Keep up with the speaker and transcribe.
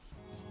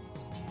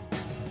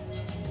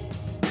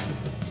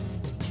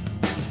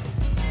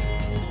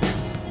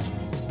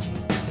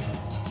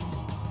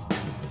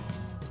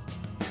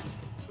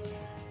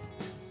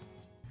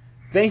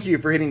Thank you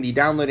for hitting the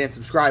download and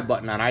subscribe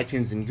button on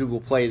iTunes and Google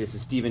Play. This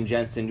is Steven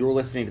Jensen. You're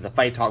listening to the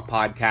Fight Talk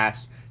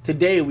podcast.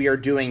 Today we are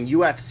doing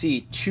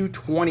UFC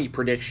 220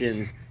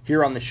 predictions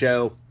here on the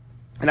show.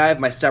 And I have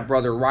my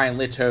stepbrother Ryan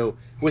Litto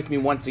with me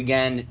once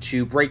again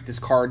to break this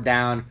card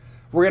down.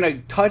 We're going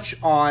to touch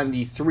on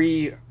the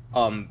three,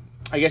 I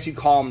guess you'd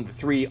call them the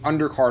three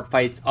undercard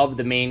fights of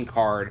the main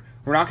card.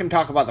 We're not going to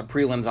talk about the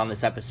prelims on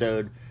this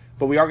episode,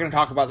 but we are going to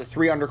talk about the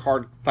three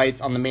undercard fights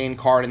on the main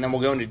card, and then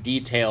we'll go into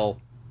detail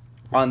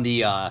on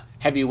the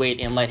heavyweight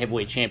and light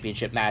heavyweight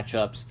championship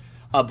matchups.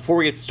 Before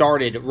we get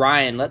started,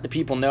 Ryan, let the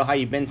people know how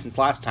you've been since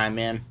last time,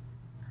 man.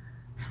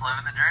 Just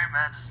living the dream,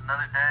 man. Just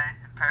another day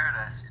in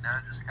paradise,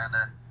 just kind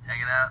of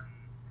hanging out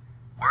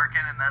and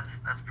working, and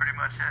that's pretty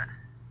much it.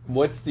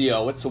 What's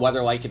the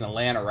weather like in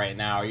Atlanta right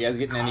now? Are you guys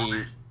getting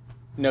any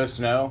no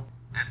snow?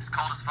 It's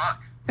cold as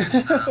fuck.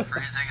 It's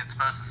freezing. It's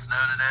supposed to snow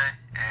today,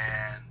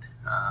 and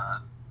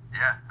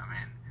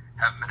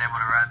haven't been able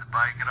to ride the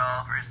bike at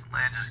all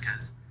recently, just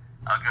because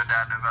I'll go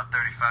down to about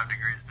 35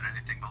 degrees, but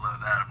anything below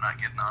that, I'm not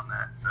getting on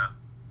that. So,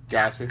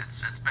 gotcha.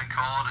 It's been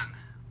cold, and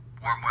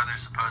warm weather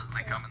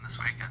supposedly coming this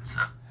weekend. So,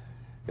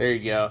 there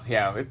you go.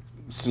 Yeah,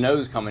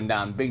 snow's coming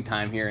down big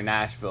time here in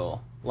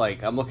Nashville.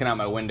 Like, I'm looking out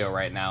my window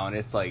right now, and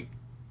it's like,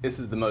 this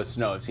is the most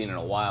snow I've seen in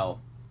a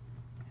while.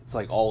 It's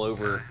like all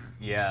over.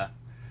 Yeah.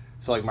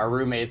 So, like, my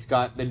roommate's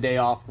got the day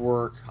off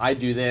work. I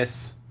do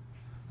this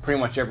pretty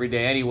much every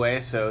day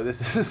anyway, so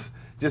this is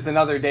just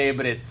another day,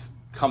 but it's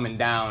coming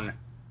down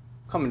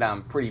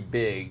pretty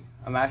big.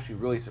 I'm actually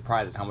really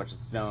surprised at how much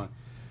it's snowing.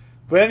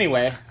 But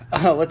anyway,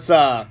 let's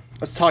talk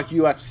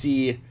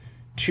UFC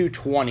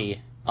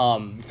 220.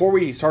 Before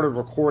we started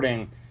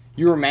recording,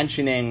 you were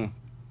mentioning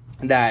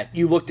that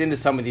you looked into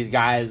some of these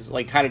guys,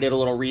 like kind of did a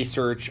little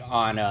research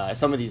on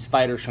some of these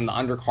fighters from the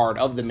undercard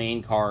of the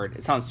main card.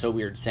 It sounds so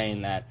weird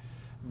saying that,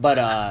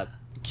 but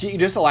can you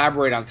just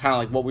elaborate on kind of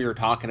like what we were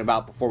talking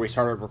about before we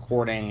started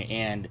recording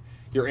and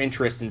your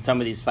interest in some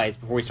of these fights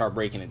before we start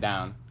breaking it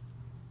down?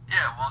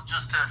 Yeah, well,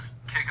 just to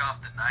kick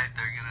off the night,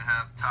 they're going to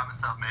have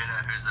Thomas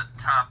Almeida, who's a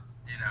top,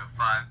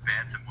 5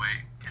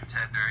 bantamweight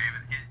contender.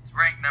 Even he's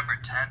ranked number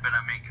 10, but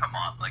I mean, come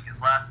on, like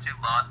his last two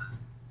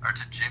losses are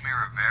to Jimmy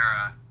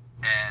Rivera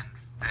and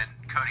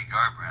Cody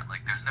Garbrandt.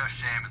 Like, there's no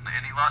shame, and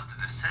he lost a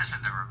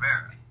decision to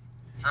Rivera.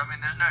 So I mean,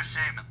 there's no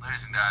shame in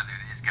losing to either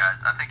of these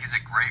guys. I think he's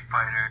a great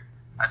fighter.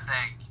 I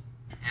think,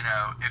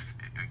 if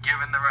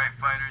given the right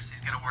fighters,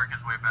 he's going to work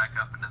his way back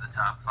up into the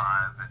top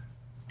 5, and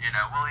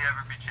will he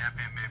ever be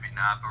champion? Maybe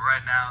not. But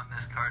right now in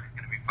this card, he's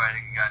going to be fighting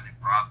a guy named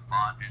Rob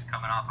Font, who's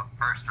coming off a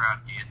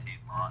first-round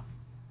guillotine loss.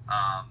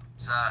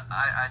 So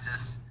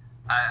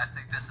I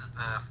think this is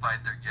the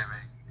fight they're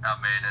giving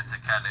Almeida to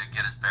kind of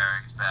get his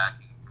bearings back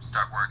and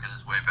start working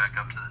his way back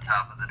up to the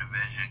top of the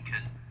division.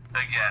 Because,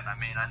 again, I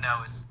mean, I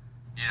know it's,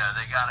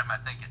 they got him, I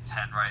think, at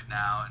 10 right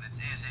now, and it's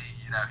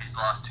easy. He's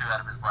lost 2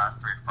 out of his last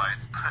 3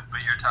 fights.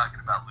 But you're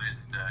talking about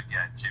losing to,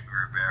 again, Jimmy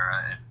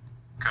Rivera and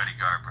Cody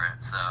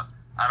Garbrandt. So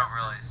I don't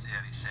really see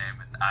any shame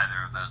in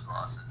either of those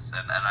losses.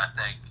 And I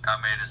think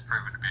Almeida's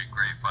proven to be a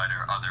great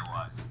fighter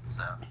otherwise.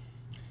 So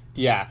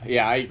Yeah,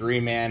 I agree,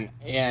 man.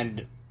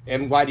 And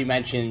I'm glad you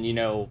mentioned,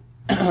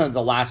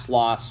 the last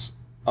loss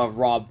of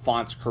Rob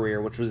Font's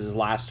career, which was his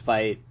last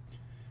fight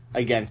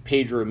against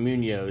Pedro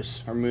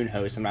Munoz,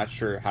 I'm not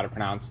sure how to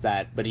pronounce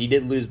that, but he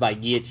did lose by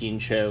guillotine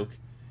choke,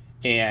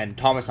 and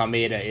Thomas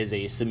Almeida is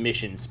a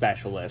submission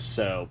specialist.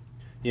 So,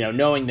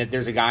 knowing that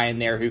there's a guy in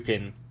there who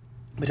can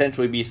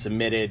potentially be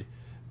submitted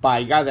by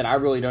a guy that I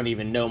really don't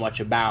even know much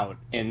about.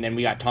 And then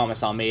we got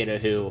Thomas Almeida,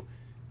 who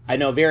I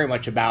know very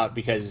much about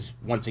because,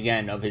 once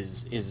again, of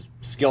his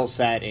skill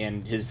set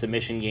and his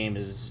submission game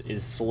is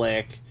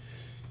slick.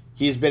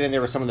 He's been in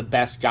there with some of the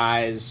best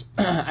guys.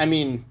 I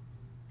mean,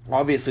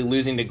 obviously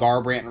losing to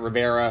Garbrandt and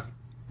Rivera,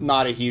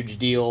 not a huge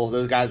deal.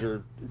 Those guys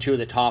are 2 of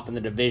the top in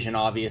the division,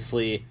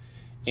 obviously.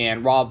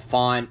 And Rob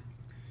Font,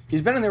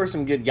 he's been in there with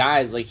some good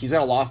guys. Like, he's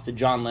had a loss to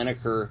John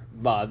Lineker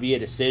via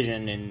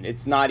decision, and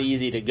it's not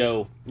easy to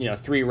go,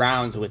 3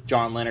 rounds with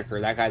John Lineker.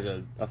 That guy's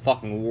a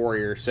fucking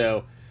warrior.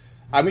 So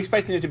I'm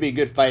expecting it to be a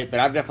good fight, but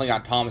I've definitely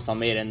got Thomas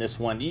Almeida in this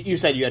one. You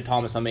said you had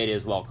Thomas Almeida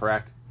as well,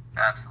 correct?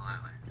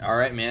 absolutely. All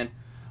right, man.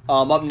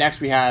 Up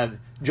next we have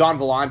John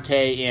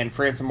Vellante and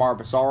Francimar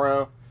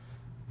Barroso,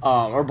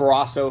 or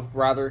Barroso,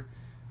 rather.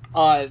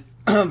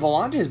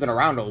 Vellante has been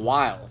around a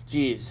while.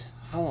 Jeez.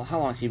 How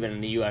long has he been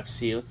in the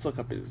UFC? Let's look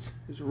up his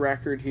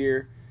record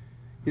here.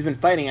 He's been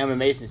fighting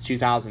MMA since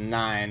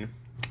 2009.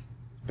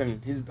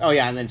 And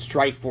then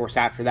Strikeforce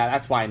after that.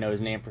 That's why I know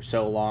his name for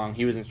so long.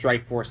 He was in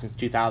Strikeforce since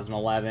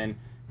 2011.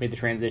 Made the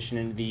transition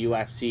into the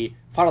UFC.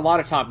 Fought a lot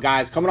of top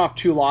guys. Coming off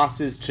 2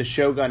 losses to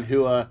Shogun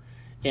Rua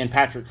and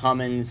Patrick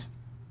Cummins.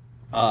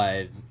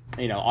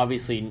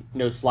 Obviously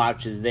no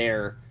slouches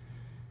there.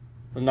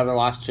 Another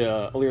loss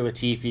to Ilir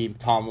Latifi,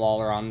 Tom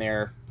Lawler on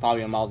there,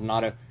 Fabio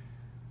Maldonado.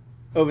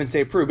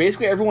 Ovince Prue.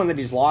 Basically, everyone that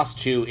he's lost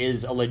to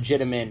is a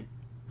legitimate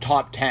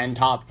top 10,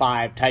 top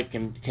 5 type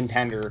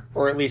contender,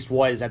 or at least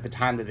was at the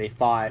time that they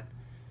fought.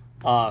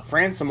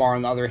 Francimar,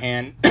 on the other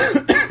hand,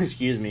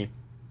 excuse me,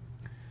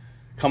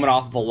 coming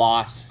off of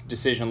a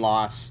decision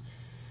loss.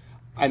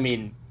 I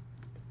mean,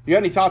 you got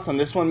any thoughts on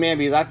this one, man?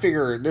 Because I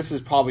figure this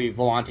is probably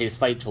Volante's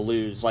fight to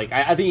lose. Like,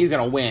 I think he's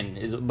going to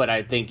win, but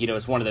I think,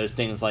 it's one of those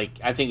things, like,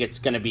 I think it's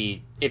going to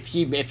be, if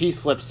he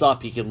slips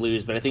up, he could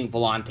lose, but I think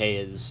Volante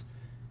is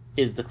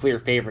the clear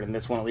favorite in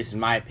this one, at least in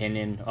my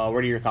opinion.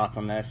 What are your thoughts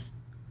on this?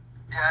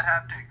 Yeah, I'd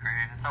have to agree.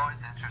 It's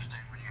always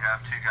interesting when you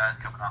have two guys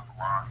coming off a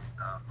loss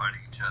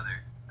fighting each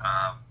other,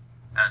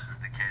 as is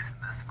the case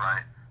in this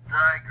fight. So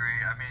I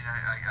agree. I mean,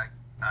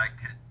 I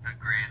could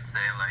agree and say,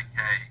 like,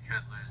 hey, he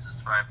could lose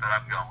this fight, but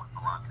I'm going with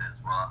Volante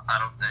as well.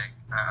 I don't think,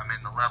 I mean,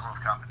 the level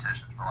of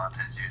competition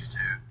Volante's used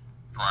to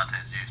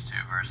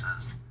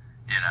versus,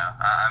 you're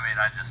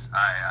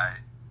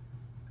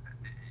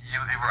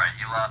right,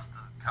 you lost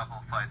a couple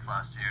of fights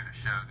last year to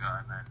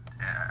Shogun, and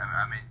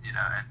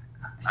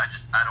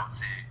I don't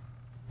see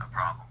a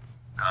problem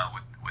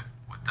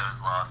with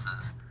those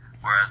losses.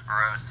 Whereas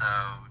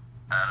Barroso,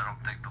 I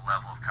don't think the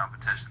level of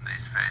competition that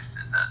he's faced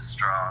is as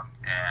strong,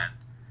 and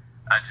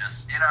I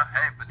just,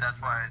 hey, but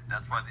that's why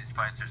these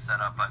fights are set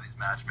up by these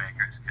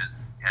matchmakers,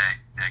 because, hey,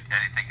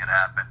 anything could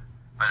happen.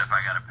 But if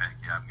I got to pick,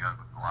 I'm going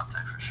with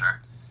Volante for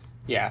sure.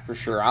 Yeah, for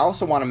sure. I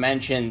also want to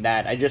mention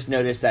that I just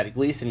noticed that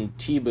Gleison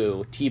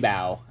Tibau,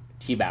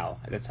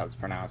 that's how it's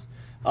pronounced,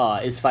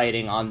 is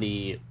fighting on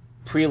the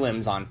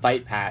prelims on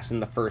Fight Pass in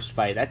the first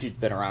fight. That dude's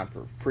been around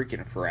for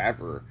freaking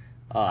forever.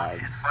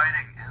 He's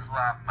fighting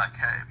Islam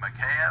Makhachev,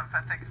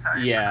 I think is how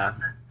you pronounce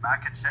it.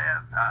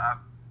 Makhachev.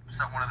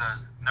 One of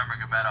those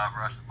Nurmagomedov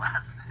Russian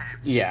last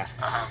names. Yeah.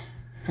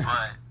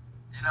 But,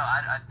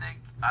 I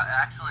think,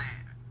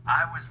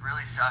 I was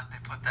really shocked they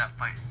put that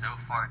fight so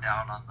far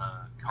down on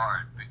the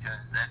card,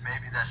 because, and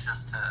maybe that's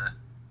just to,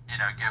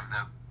 give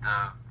the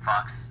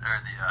Fox, or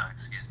the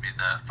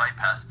Fight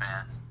Pass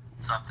fans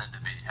something to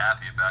be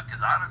happy about,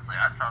 because honestly,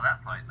 I saw that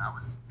fight and I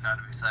was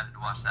kind of excited to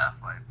watch that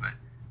fight, but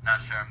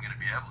not sure I'm going to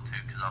be able to,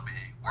 because I'll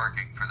be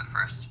working for the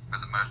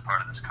most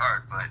part of this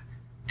card, but,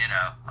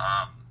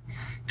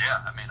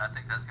 I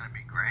think that's going to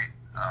be great.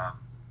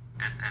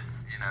 It's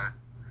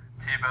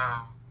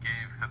Tebow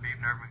gave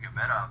Khabib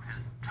Nurmagomedov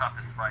his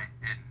toughest fight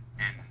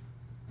in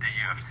the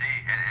UFC,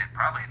 and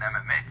probably in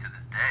MMA to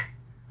this day.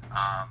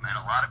 And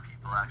a lot of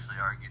people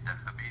actually argued that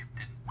Khabib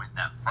didn't win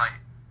that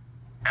fight.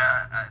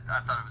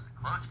 I thought it was a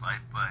close fight,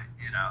 but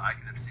I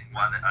could see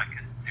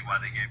why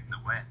they gave him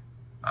the win.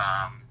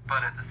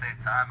 But at the same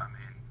time,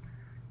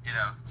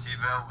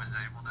 Tebow was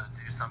able to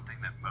do something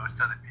that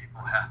most other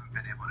people haven't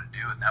been able to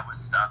do, and that was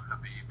stop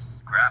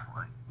Khabib's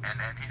grappling. And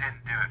he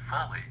didn't do it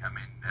fully.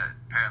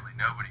 Apparently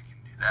nobody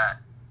can do that.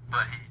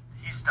 But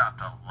he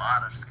stopped a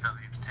lot of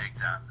Khabib's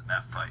takedowns in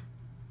that fight.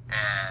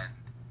 And,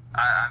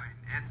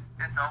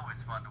 it's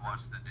always fun to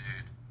watch the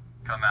dude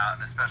come out,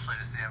 and especially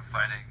to see him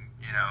fighting,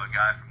 a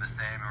guy from the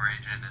same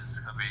region as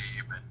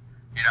Khabib. And,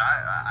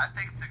 I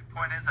think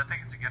I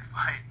think it's a good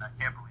fight, and I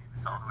can't believe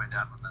it's all the way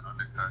down on that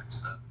undercard.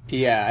 So.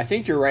 Yeah, I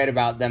think you're right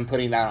about them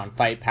putting that on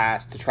Fight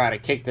Pass to try to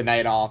kick the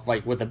night off,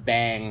 like, with a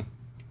bang,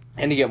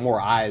 and to get more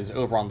eyes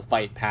over on the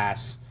Fight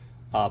Pass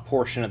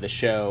portion of the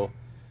show.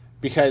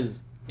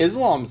 Because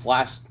Islam's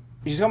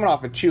he's coming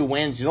off of 2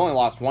 wins. He's only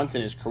lost once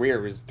in his career.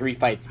 It was 3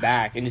 fights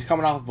back. And he's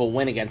coming off of a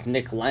win against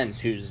Nick Lentz,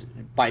 who's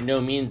by no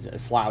means a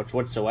slouch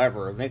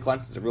whatsoever. Nick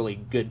Lentz is a really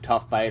good,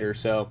 tough fighter.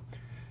 So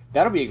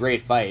that'll be a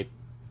great fight.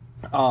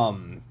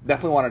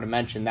 Definitely wanted to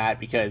mention that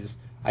because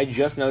I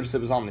just noticed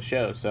it was on the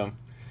show. So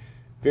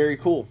very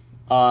cool.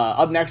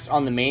 Up next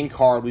on the main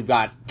card, we've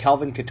got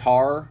Kelvin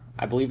Kattar.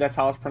 I believe that's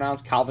how it's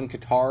pronounced. Calvin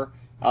Kattar.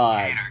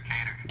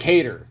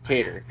 Cater.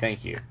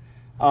 Thank you.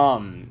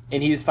 And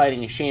he's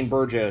fighting Shane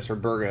Burgos.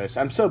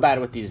 I'm so bad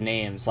with these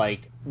names.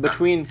 Like,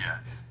 between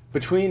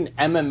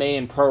MMA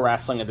and pro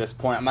wrestling at this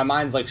point, my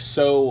mind's like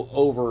so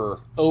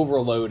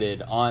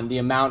overloaded on the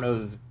amount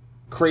of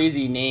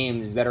crazy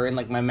names that are in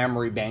like my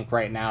memory bank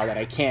right now that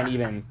I can't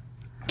even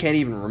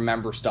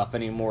remember stuff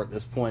anymore at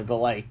this point. But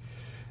like,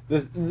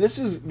 this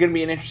is gonna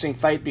be an interesting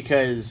fight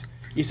because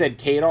you said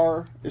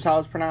Kadar is how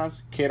it's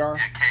pronounced. Kadar.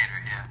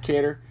 Yeah,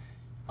 Cater.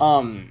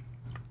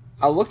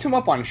 I looked him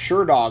up on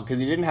SureDog because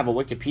he didn't have a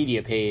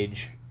Wikipedia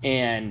page,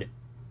 and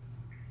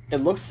it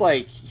looks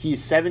like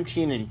he's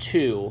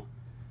 17-2,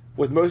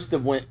 with most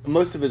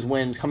of his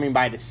wins coming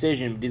by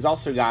decision. But he's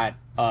also got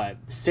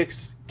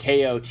 6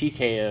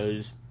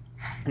 TKOs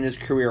in his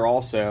career.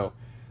 Also,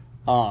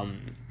 I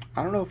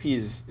don't know if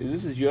is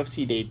this his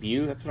UFC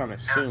debut? That's what I'm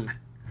assuming.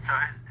 So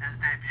his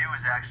debut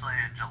was actually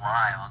in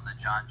July on the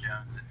John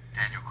Jones and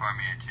Daniel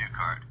Cormier 2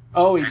 card.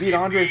 Oh, he beat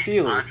Andre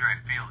Fili.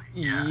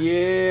 Yeah.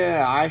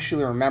 Yeah, I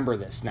actually remember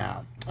this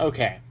now.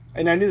 Okay.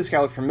 And I knew this guy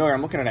looked familiar.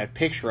 I'm looking at a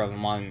picture of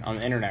him on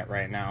the internet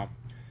right now.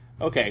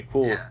 Okay,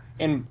 cool. Yeah.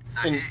 He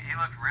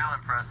looked real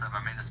impressive.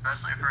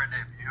 Especially for a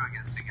debut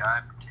against a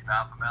guy from Team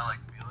Alpha Male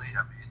like Fili.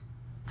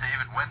 To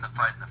even win the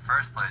fight in the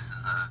first place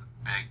is a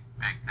big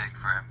thing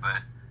for him.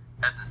 But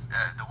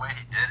the way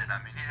he did it,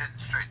 he didn't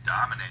straight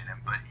dominate him,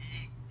 but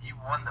he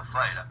won the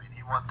fight.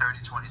 He won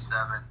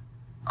 30-27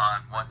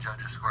 on one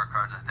judge's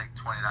scorecards, I think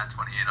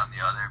 29-28 on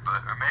the other,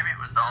 or maybe it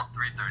was all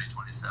 3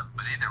 30-27.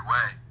 But either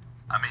way,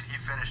 I mean, he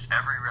finished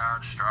every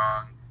round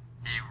strong.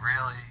 He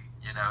really,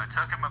 it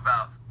took him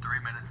about 3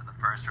 minutes in the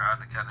first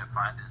round to kind of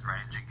find his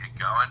range and get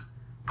going.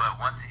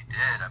 But once he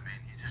did, I mean,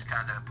 he just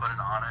kind of put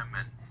it on him,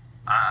 and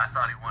I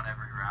thought he won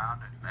every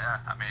round. And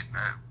yeah, I mean,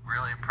 a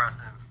really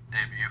impressive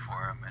debut for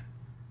him.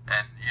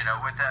 And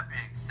with that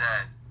being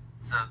said,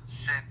 so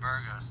Shane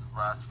Burgos'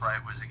 last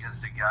fight was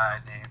against a guy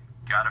named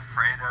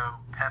Godofredo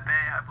Pepe,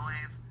 I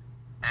believe.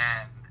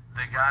 And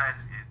the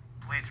guy's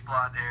bleach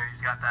blonde hair.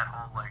 He's got that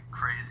whole like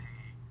crazy,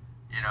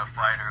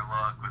 fighter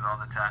look with all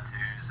the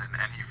tattoos,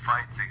 and he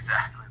fights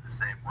exactly the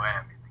same way.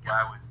 I mean, the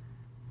guy it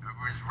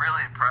was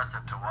really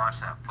impressive to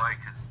watch that fight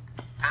because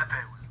Pepe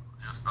was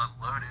just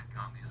unloaded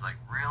on these like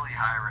really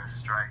high risk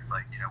strikes,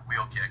 like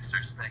wheel kicks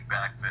or spinning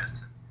back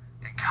fists,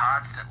 and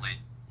constantly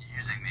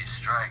using these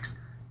strikes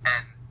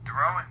and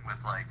throwing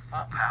with like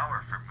full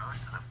power for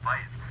most of the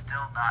fight and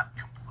still not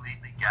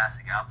completely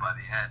gassing out by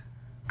the end.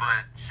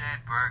 But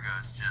Shane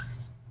Burgos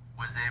just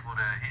was able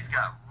to, he's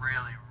got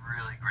really,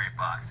 really great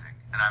boxing.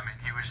 And I mean,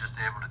 he was just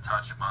able to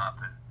touch him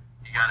up, and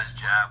he got his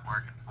jab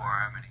working for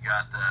him, and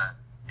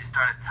he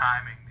started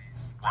timing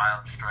these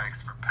wild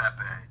strikes from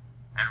Pepe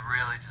and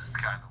really just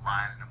kind of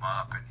lining him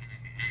up. And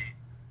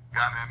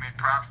I mean,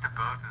 props to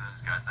both of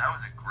those guys. That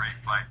was a great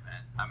fight,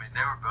 man. I mean,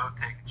 they were both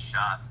taking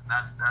shots, and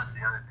that's the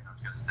other thing I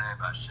was going to say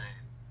about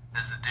Shane,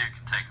 is the dude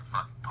can take a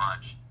fucking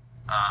punch.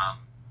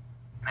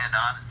 And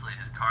honestly,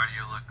 his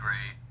cardio looked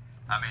great.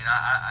 I mean,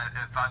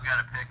 if I've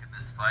got to pick in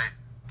this fight,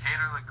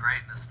 Kattar looked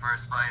great in his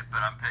first fight,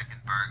 but I'm picking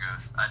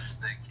Burgos. I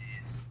just think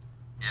he's,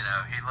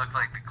 he looked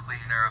like the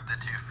cleaner of the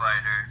two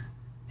fighters.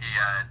 He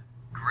had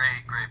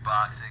great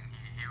boxing.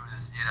 He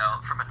was,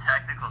 from a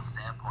technical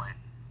standpoint,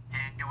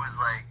 he was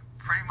like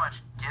pretty much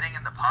getting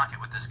in the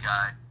pocket with this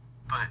guy,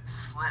 but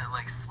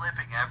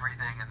slipping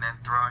everything and then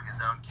throwing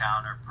his own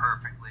counter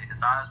perfectly.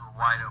 His eyes were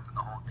wide open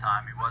the whole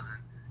time. He wasn't,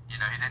 he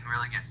didn't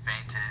really get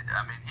fainted.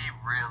 I mean, he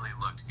really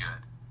looked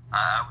good.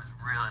 I was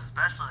real,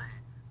 especially,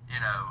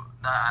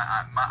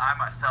 I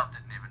myself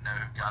didn't even know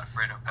who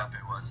Godofredo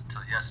Pepe was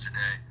until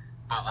yesterday.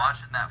 But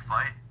watching that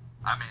fight,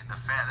 I mean,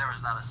 there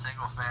was not a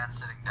single fan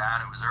sitting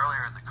down. It was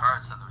earlier in the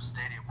card, so the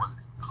stadium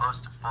wasn't even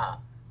close to full.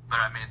 But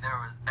I mean,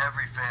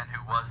 every fan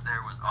who was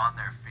there was on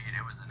their feet.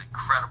 It was an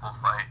incredible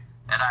fight,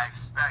 and I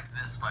expect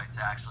this fight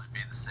to actually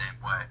be the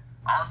same way.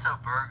 Also,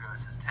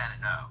 Burgos is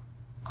 10-0.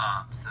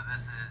 So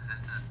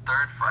it's his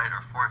third fight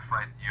or fourth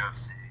fight in the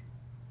UFC.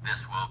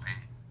 This will be.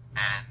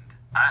 And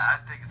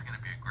I think it's going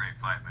to be a great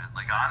fight, man.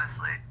 Like,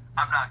 honestly,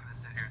 I'm not going to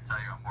sit here and tell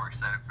you I'm more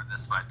excited for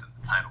this fight than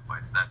the title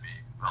fights. That'd be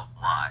a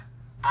lie.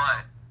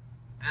 But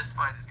this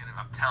fight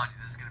I'm telling you,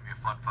 this is going to be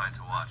a fun fight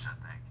to watch, I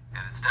think.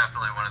 And it's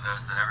definitely one of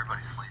those that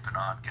everybody's sleeping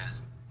on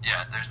because,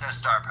 yeah, there's no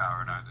star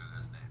power in either of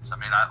those names.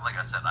 I mean, like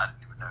I said, I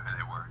didn't even know who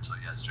they were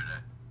until yesterday.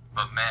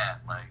 But,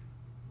 man, like,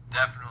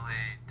 definitely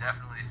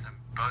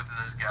both of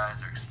those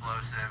guys are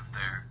explosive.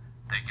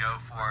 They go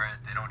for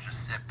it. They don't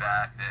just sit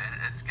back.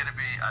 I think it's going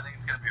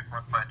to be a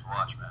fun fight to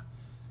watch, man.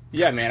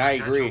 Yeah, man, I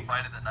agree.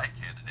 Fight of the night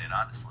candidate,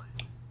 honestly.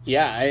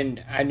 Yeah,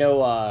 and I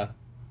know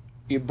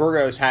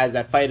Burgos has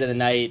that fight of the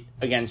night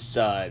against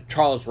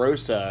Charles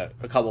Rosa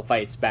a couple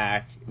fights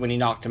back when he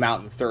knocked him out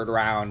in the third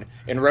round.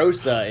 And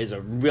Rosa is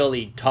a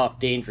really tough,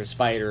 dangerous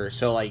fighter.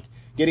 So, like,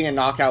 getting a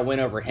knockout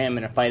win over him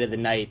in a fight of the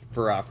night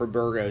for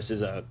Burgos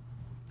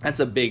that's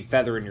a big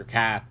feather in your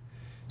cap.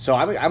 So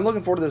I'm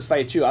looking forward to this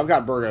fight too. I've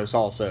got Burgos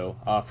also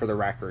for the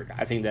record.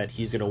 I think that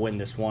he's going to win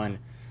this one,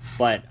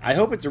 but I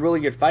hope it's a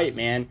really good fight,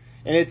 man.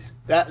 And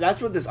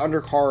that's what this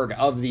undercard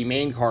of the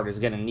main card is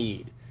going to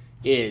need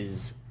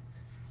is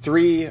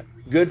 3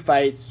 good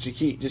fights to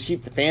keep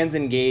the fans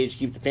engaged,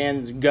 keep the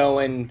fans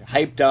going,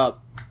 hyped up,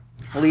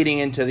 leading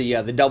into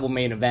the double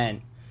main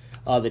event,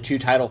 the 2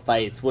 title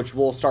fights, which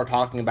we'll start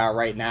talking about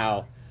right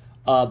now.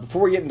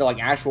 Before we get into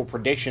like actual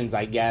predictions,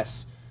 I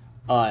guess.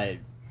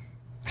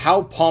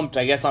 How pumped,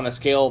 I guess, on a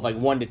scale of like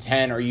 1 to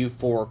 10 are you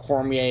for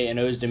Cormier and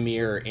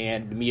Ozdemir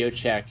and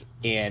Miocic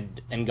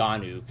and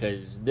Ngannou?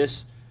 Because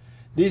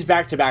these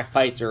back-to-back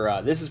fights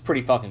this is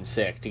pretty fucking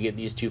sick to get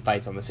these 2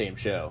 fights on the same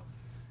show.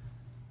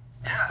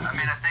 Yeah, I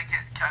mean, I think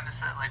it kind of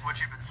said, like what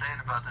you've been saying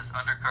about this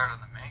undercard on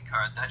the main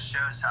card, that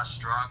shows how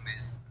strong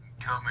these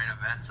co-main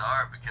events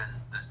are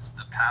because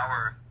the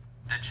power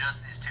that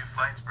just these 2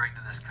 fights bring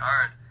to this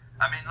card.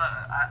 I mean, look,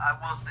 I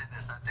will say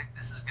this. I think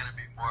this is going to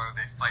be more of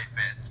a fight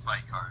fan's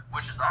fight card,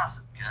 which is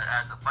awesome.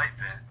 As a fight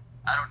fan,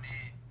 I don't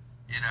need,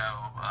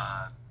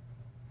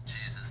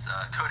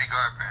 Cody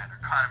Garbrandt or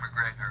Conor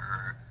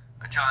McGregor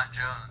or John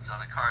Jones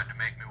on a card to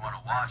make me want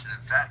to watch it.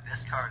 In fact,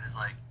 this card is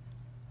like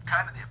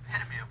kind of the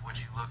epitome of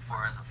what you look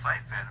for as a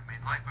fight fan. I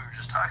mean, like we were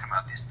just talking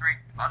about, these 3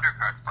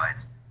 undercard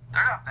fights,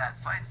 they're not bad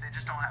fights. They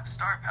just don't have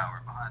star power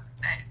behind their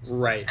names.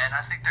 Right. And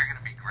I think they're going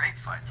to be great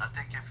fights. I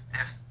think if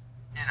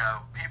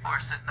people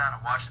are sitting down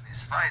and watching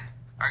these fights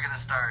are going to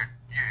start,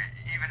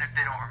 even if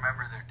they don't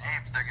remember their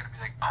names, they're going to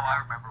be like, oh,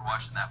 I remember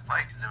watching that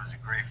fight because it was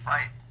a great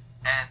fight.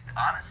 And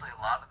honestly, a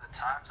lot of the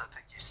times I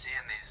think you see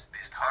in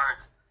these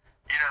cards,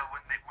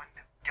 when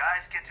the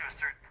guys get to a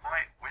certain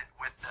point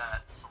with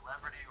that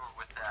celebrity or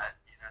with that,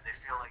 they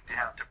feel like they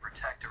have to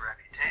protect a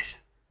reputation,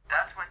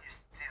 that's when you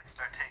see them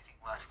start taking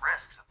less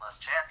risks and less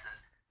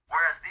chances.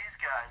 Whereas these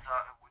guys who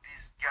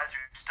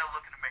are still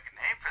looking to make a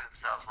name for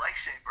themselves, like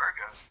Shea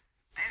Burgos,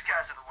 these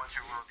guys are the ones who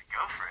are willing to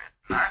go for it.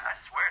 And I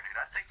swear, dude,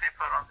 I think they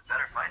put on the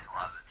better fights a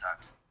lot of the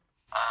times.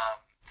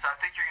 So I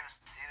think you're going to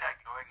see that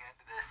going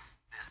into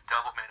this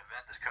double main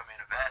event, this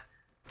co-main event.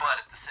 But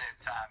at the same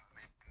time, I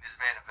mean, these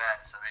main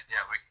events, I mean,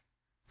 yeah, we can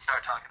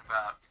start talking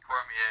about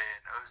Cormier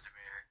and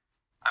Ozdemir.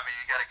 I mean,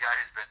 you got a guy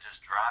who's been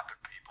just dropping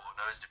people in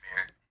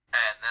Ozdemir,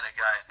 and then a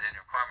guy in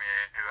Daniel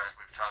Cormier who, as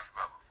we've talked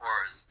about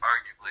before, is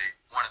arguably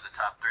one of the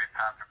top 3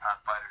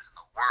 pound-for-pound fighters in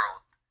the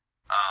world.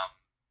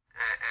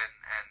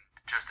 And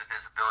just in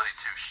his ability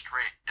to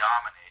straight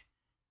dominate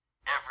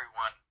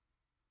everyone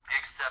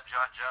except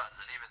John Jones.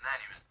 And even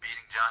then, he was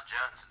beating John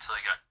Jones until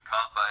he got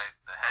caught by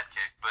the head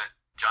kick. But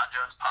John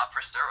Jones popped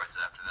for steroids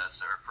after that,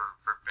 sir,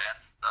 for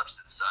banned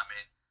substance. So, I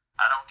mean,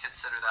 I don't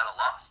consider that a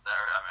loss.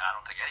 I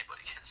don't think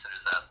anybody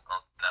considers that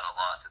a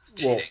loss. It's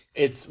cheating.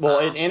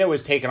 And it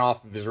was taken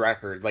off of his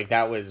record. Like,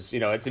 that was,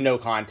 it's a no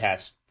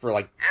contest for,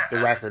 like,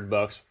 the record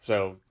books.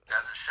 So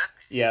as it should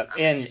be. Yeah,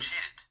 he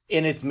cheated.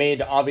 And it's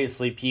made,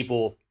 obviously,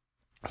 people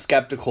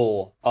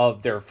skeptical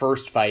of their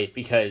first fight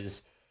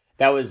because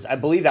I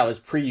believe that was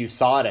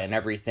pre-USADA and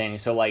everything.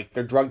 So, like,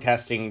 their drug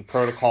testing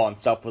protocol and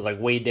stuff was, like,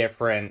 way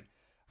different.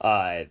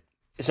 So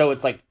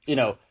it's like,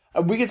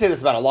 we could say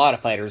this about a lot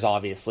of fighters,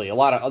 obviously.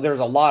 There's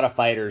a lot of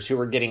fighters who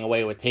were getting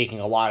away with taking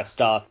a lot of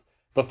stuff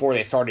before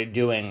they started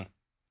doing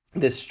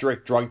this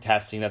strict drug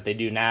testing that they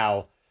do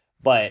now.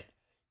 But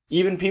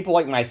even people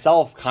like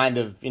myself kind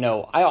of,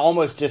 I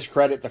almost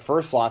discredit the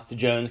first loss to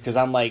Jones because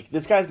I'm like,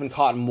 this guy's been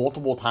caught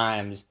multiple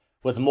times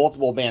with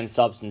multiple banned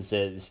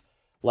substances.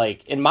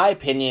 Like, in my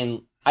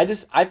opinion, I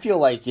feel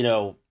like,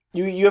 you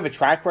have a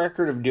track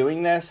record of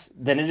doing this,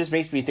 then it just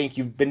makes me think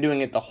you've been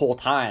doing it the whole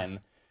time.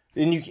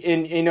 And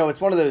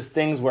it's one of those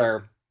things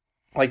where,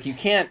 like,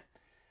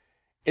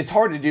 it's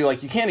hard to do.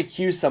 Like, you can't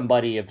accuse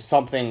somebody of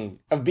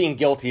being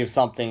guilty of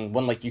something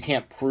when, like, you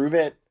can't prove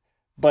it.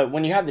 But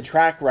when you have the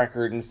track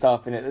record and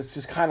stuff, and it's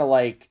just kind of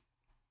like,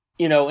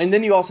 and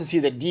then you also see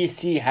that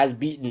DC has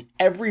beaten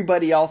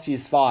everybody else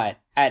he's fought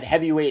at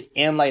heavyweight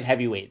and light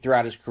heavyweight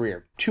throughout his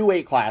career. 2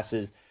 weight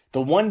classes.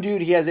 The one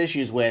dude he has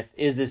issues with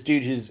is this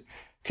dude who's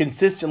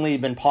consistently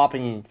been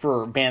popping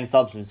for banned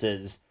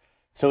substances.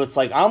 So it's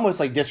like, I almost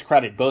like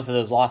discredit both of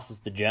those losses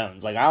to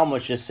Jones. Like, I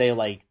almost just say,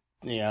 like,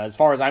 as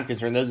far as I'm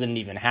concerned, those didn't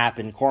even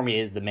happen.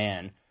 Cormier is the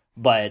man.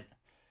 But,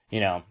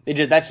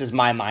 that's just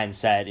my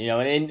mindset,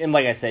 and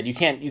like I said, you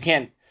can't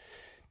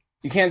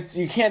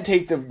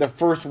take the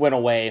first win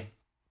away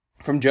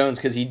from Jones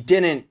because he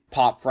didn't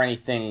pop for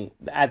anything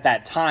at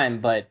that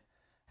time. But,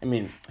 I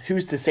mean,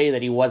 who's to say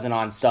that he wasn't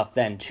on stuff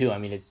then, too? I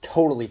mean, it's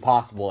totally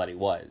possible that he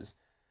was.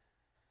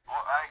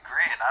 Well, I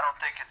agree, and I don't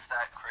think it's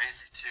that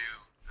crazy to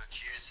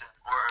accuse him,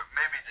 or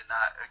maybe to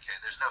not. Okay,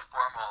 there's no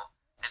formal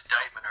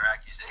indictment or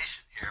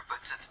accusation here,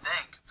 but to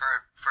think, for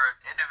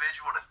an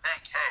individual to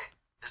think, hey,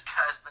 this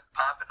guy's been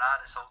popping out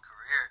his whole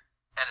career,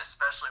 and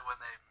especially when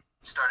they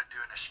started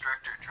doing a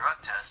stricter drug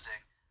testing,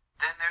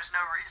 then there's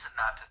no reason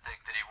not to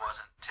think that he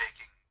wasn't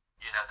taking,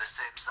 the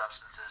same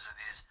substances or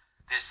these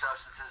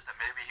substances that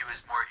maybe he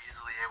was more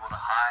easily able to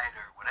hide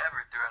or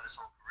whatever throughout his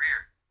whole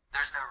career.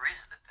 There's no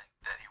reason to think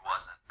that he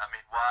wasn't. I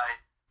mean, why?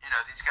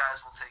 These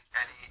guys will take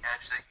any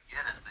edge they can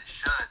get, as they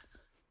should,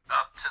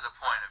 up to the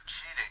point of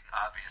cheating,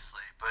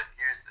 obviously. But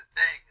here's the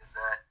thing, is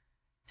that,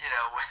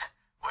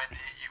 when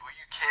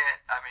you can't,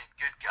 I mean,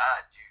 good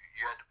God,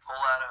 you had to pull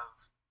out of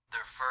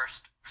their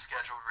first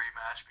scheduled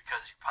rematch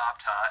because you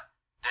popped hot,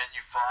 then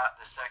you fought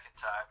the second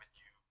time and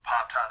you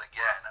popped hot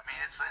again. I mean,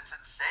 it's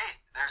insane.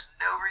 There's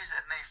no reason,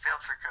 and he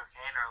failed for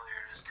cocaine earlier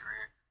in his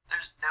career.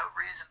 There's no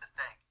reason to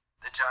think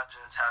that John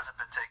Jones hasn't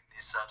been taking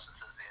these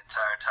substances the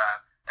entire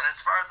time. And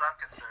as far as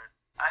I'm concerned,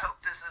 I hope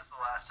this is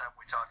the last time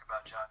we talk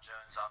about John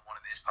Jones on one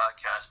of these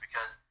podcasts,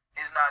 because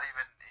he's not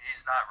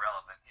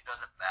relevant. He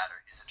doesn't matter.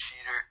 He's a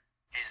cheater.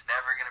 He's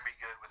never going to be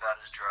good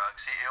without his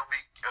drugs. He'll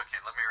be, okay,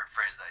 let me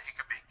rephrase that. He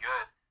could be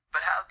good,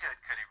 but how good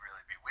could he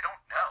really be? We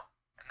don't know.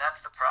 And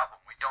that's the problem.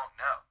 We don't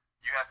know.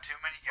 You have too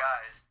many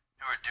guys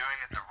who are doing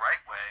it the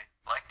right way,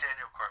 like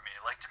Daniel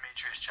Cormier, like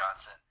Demetrius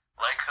Johnson,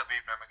 like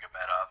Khabib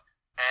Nurmagomedov,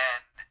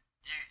 and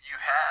you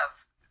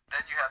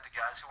have the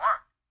guys who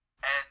aren't.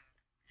 And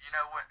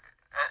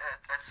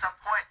at some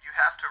point you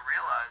have to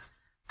realize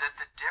that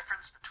the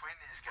difference between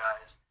these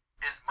guys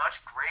is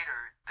much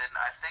greater than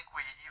I think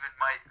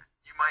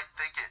you might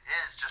think it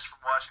is just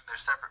from watching their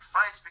separate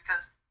fights,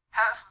 because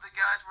half of the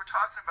guys we're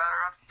talking about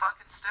are on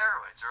fucking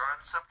steroids or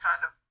on some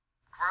kind of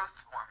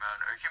growth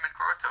hormone or human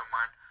growth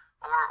hormone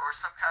or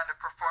some kind of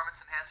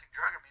performance enhancing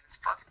drug. I mean, it's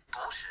fucking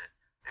bullshit.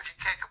 If you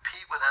can't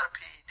compete without a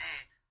PED,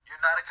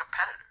 you're not a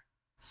competitor.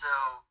 So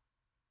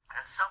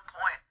at some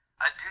point,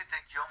 I do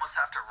think you almost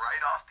have to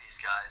write off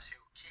these guys who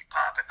keep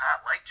popping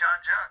hot, like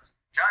John Jones.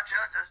 John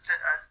Jones, as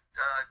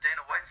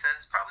Dana White said,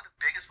 is probably the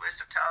biggest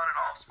waste of talent in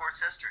all of sports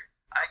history.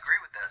 I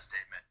agree with that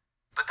statement.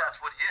 But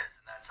that's what he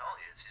is, and that's all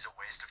he is. He's a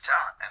waste of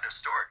talent. End of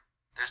story.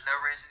 There's no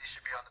reason he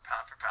should be on the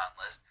pound-for-pound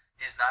list.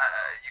 he's not.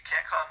 You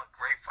can't call him a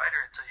great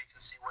fighter until you can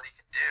see what he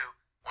can do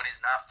when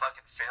he's not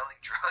fucking failing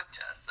drug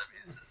tests. I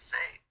mean, it's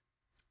insane.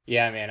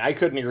 Yeah, man, I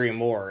couldn't agree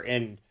more.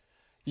 And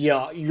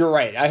yeah, you're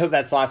right. I hope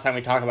that's the last time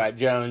we talk about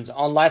Jones,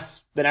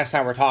 unless the next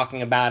time we're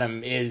talking about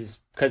him is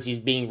because he's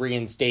being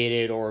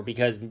reinstated or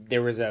because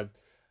there was a,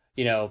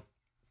 you know,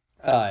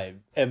 a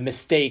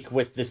mistake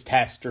with this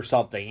test or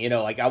something. You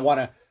know, like I want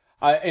to.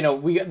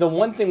 The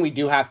one thing we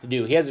do have to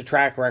do, he has a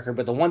track record,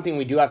 but the one thing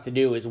we do have to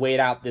do is wait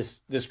out this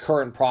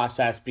current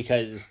process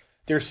because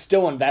they're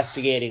still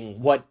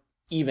investigating what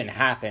even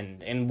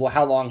happened and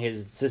how long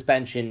his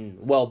suspension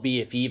will be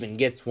if he even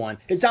gets one.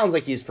 It sounds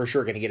like he's for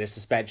sure going to get a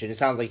suspension. It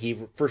sounds like he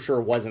for sure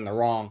was in the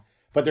wrong,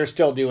 but they're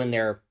still doing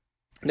their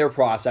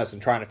process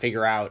and trying to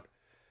figure out,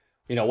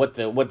 what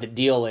the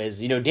deal is.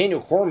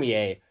 Daniel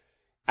Cormier,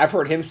 I've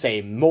heard him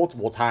say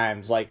multiple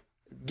times, like,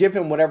 give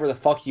him whatever the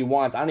fuck he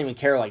wants. I don't even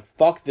care. Like,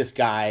 fuck this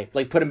guy.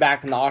 Like, put him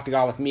back in the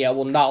octagon with me. I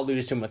will not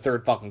lose to him a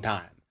third fucking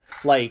time.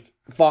 Like,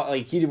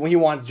 he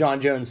wants John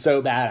Jones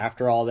so bad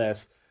after all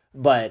this.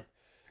 But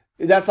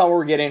that's all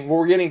we're getting. What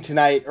we're getting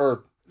tonight,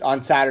 or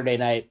on Saturday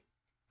night,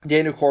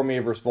 Daniel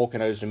Cormier versus Volkan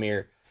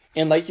Ozdemir.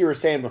 And like you were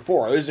saying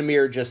before,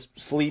 Ozdemir just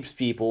sleeps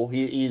people.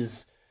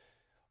 He's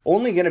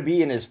only going to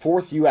be in his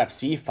fourth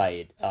UFC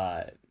fight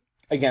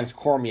against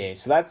Cormier.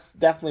 So that's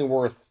definitely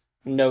worth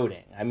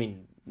noting. I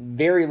mean,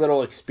 very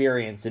little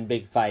experience in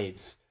big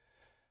fights.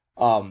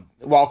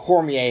 While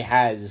Cormier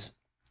has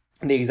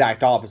the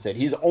exact opposite.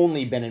 He's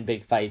only been in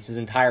big fights his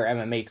entire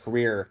MMA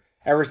career,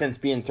 ever since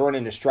being thrown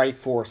into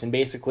Strikeforce and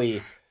basically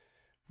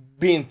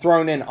being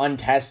thrown in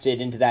untested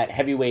into that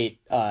heavyweight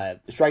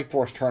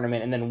Strikeforce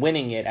tournament and then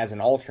winning it as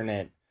an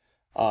alternate.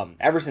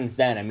 Ever since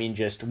then, I mean,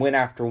 just win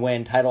after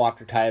win, title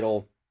after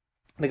title.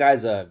 The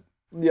guy's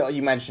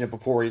you mentioned it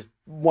before, he's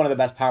one of the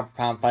best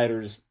pound-for-pound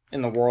fighters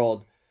in the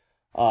world.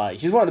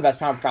 He's one of the best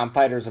pound-for-pound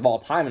fighters of all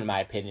time, in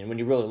my opinion, when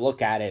you really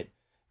look at it.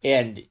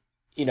 And,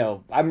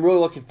 I'm really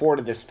looking forward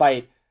to this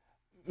fight.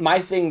 My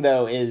thing,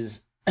 though,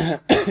 is,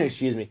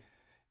 excuse me,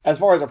 as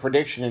far as a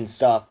prediction and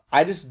stuff,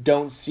 I just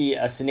don't see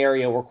a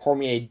scenario where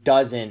Cormier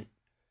doesn't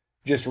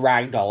just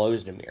ragdoll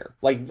Ozdemir.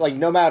 Like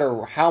no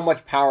matter how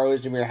much power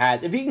Ozdemir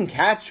has, if he can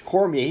catch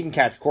Cormier, he can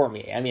catch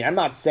Cormier. I mean, I'm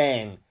not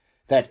saying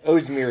that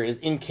Ozdemir is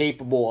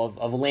incapable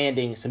of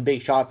landing some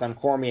big shots on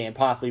Cormier and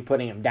possibly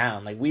putting him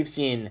down. Like we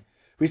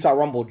saw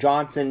Rumble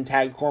Johnson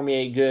tag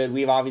Cormier good.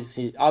 We've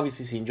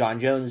obviously seen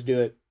John Jones do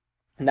it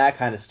and that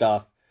kind of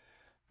stuff.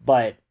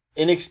 But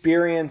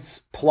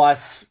inexperience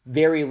plus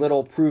very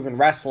little proven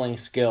wrestling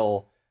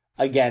skill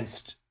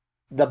against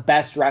the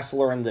best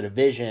wrestler in the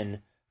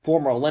division,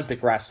 former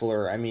Olympic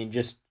wrestler. I mean,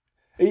 just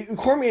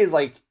Cormier is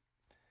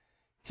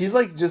he's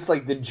just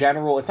the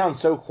general. It sounds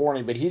so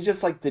corny, but he's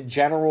just the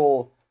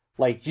general.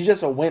 He's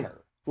just a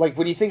winner. Like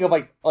when you think of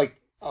like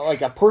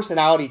a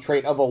personality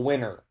trait of a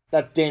winner,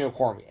 that's Daniel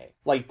Cormier.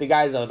 Like the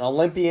guy's an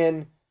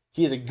Olympian.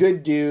 He's a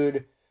good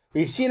dude.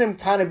 We've seen him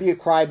kind of be a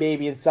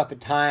crybaby and stuff at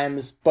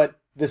times, but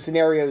the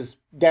scenario's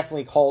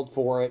definitely called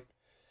for it.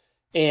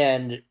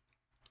 And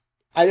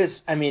I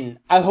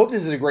hope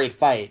this is a great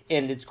fight,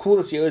 and it's cool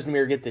to see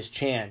Ozdemir get this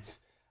chance,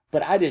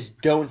 but I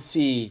just don't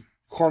see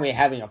Cormier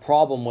having a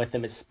problem with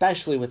him,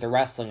 especially with the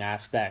wrestling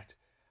aspect.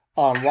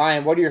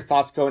 Ryan, what are your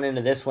thoughts going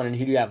into this one, and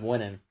who do you have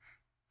winning?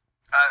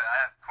 I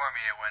have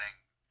Cormier winning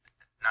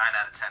 9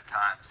 out of 10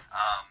 times.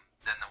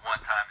 Then the one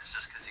time is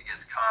just because he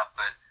gets caught,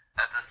 but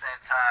at the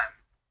same time,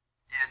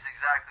 it's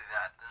exactly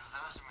that. This is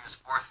Ozdemir's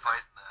fourth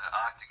fight in the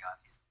octagon.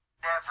 He's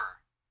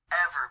never,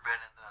 ever been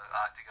in the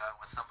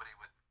octagon with somebody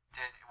with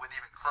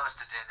even close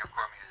to Daniel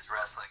Cormier's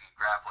wrestling and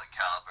grappling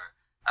caliber.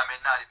 I mean,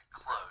 not even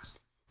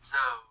close. So,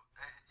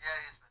 yeah,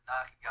 he's been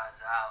knocking guys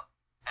out.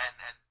 And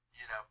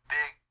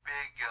big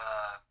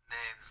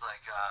names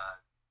like,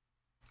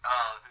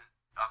 I'm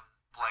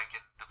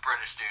blanking, the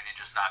British dude he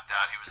just knocked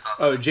out. He was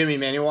on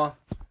Jimmy Manuwa?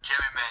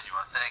 Jimmy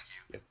Manuwa, thank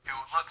you. Yep. Who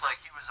looked like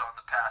he was on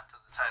the path to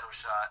the title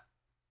shot.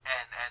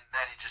 And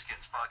then he just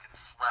gets fucking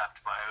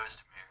slept by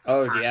Ozdemir.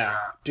 Oh yeah,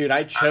 dude!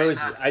 I chose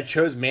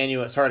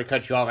Manuwa. Sorry to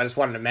cut you off. I just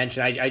wanted to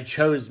mention I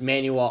chose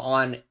Manuwa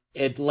on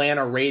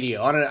Atlanta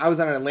radio. I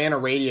was on an Atlanta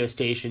radio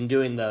station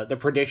doing the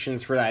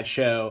predictions for that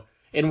show,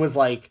 and was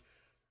made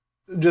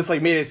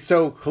it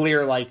so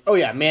clear, oh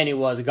yeah,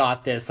 Manuwa's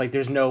got this.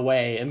 There's no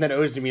way. And then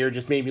Ozdemir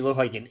just made me look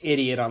like an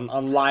idiot on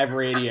live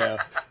radio.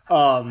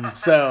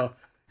 So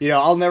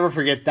I'll never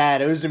forget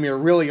that.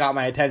 Ozdemir really got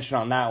my attention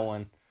on that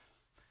one.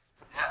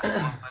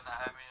 Yeah, but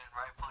and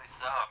rightfully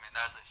so.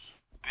 That was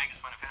the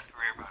biggest win of his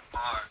career by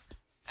far,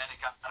 and it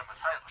got him a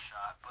title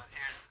shot. But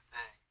here's the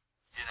thing,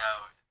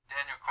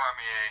 Daniel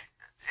Cormier,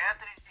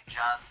 Anthony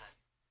Johnson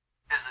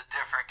is a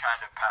different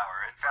kind of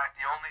power. In fact,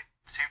 the only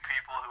two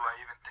people who I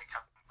even think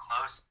come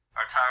close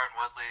are Tyron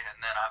Woodley,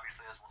 and then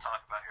obviously, as we'll talk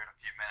about here in a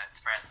few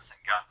minutes, Francis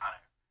Ngannou.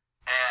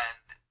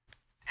 And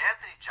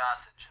Anthony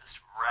Johnson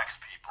just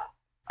wrecks people.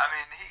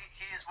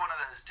 He's one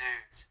of those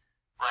dudes.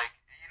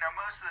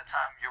 Most of the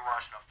time you're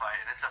watching a fight,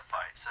 and it's a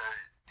fight. So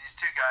these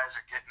two guys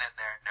are getting in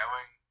there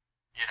knowing,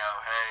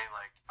 hey,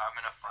 I'm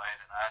in a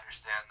fight, and I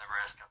understand the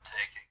risk I'm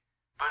taking.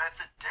 but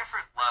it's a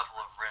different level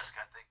of risk,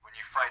 I think, when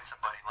you fight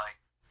somebody like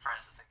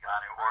Francis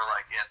Ngannou or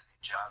like Anthony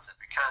Johnson,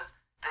 because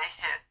they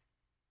hit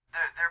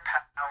their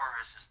power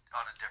is just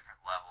on a different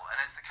level, and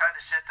it's the kind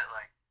of shit that,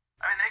 like,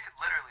 I mean, they could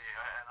literally,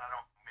 and I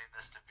don't mean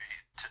this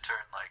to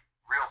turn like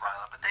real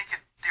violent, but they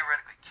could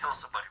theoretically kill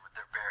somebody with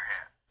their bare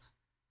hands.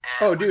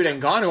 Oh, dude,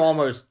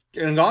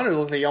 Ngannou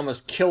looked like he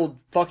almost killed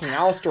fucking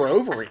Alistair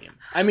Overeem.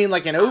 I mean,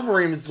 like, and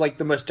Overeem is like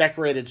the most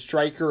decorated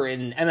striker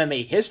in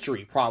MMA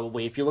history,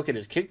 probably, if you look at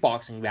his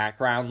kickboxing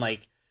background.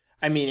 Like,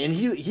 I mean, and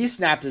he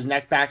snapped his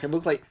neck back and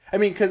looked like, I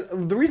mean, because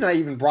the reason I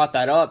even brought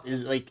that up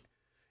is, like,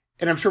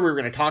 and I'm sure we were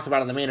going to talk about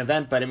it in the main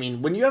event, but I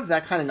mean, when you have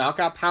that kind of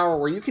knockout power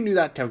where you can do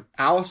that to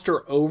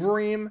Alistair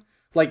Overeem,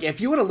 like, if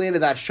you would have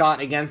landed that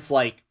shot against,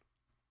 like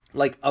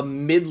a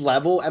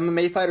mid-level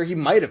MMA fighter, he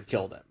might have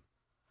killed him.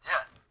 Yeah,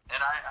 and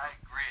I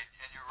agree,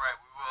 and you're right,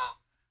 we will,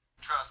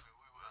 trust me,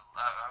 we will.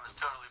 I was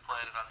totally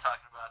planning on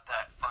talking about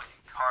that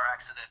fucking car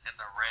accident in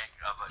the ring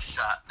of a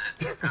shot that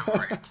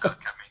Overeem took.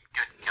 I mean,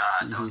 good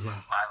God, that was the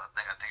most violent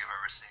thing I think I've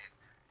ever seen,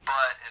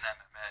 but in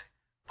MMA.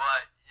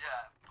 But,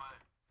 yeah, but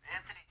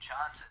Anthony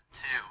Johnson,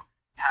 too,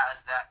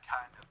 has that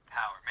kind of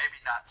power.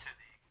 Maybe not to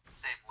the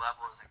same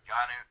level as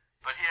Ngannou,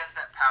 but he has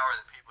that power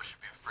that people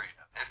should be afraid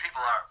of, and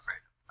people are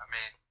afraid of. I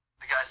mean,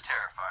 the guy's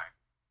terrifying.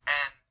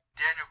 And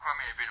Daniel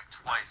Cormier beat him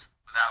twice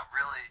without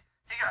really...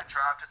 He got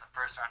dropped in the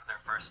first round of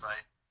their first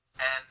fight,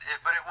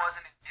 but it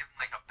wasn't even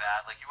like a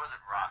bad... Like, he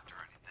wasn't rocked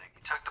or anything.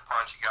 He took the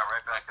punch, he got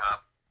right back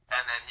up,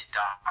 and then he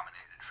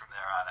dominated from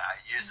there on out.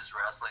 He used his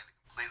wrestling to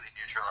completely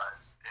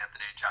neutralize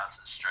Anthony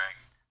Johnson's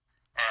strengths.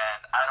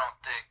 And I don't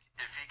think,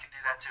 if he can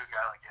do that to a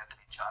guy like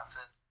Anthony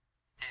Johnson,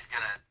 he's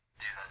going to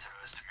do that to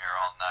Ozdemir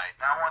all night.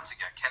 Now, once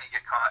again, can he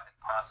get caught and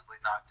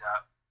possibly knocked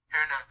out?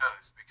 Who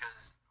knows?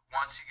 Because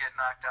once you get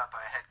knocked out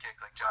by a head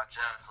kick like John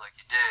Jones, like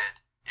he did,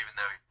 even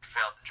though he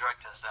failed the drug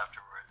test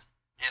afterwards,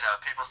 you know,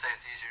 people say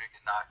it's easier to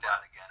get knocked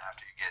out again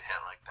after you get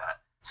hit like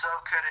that. So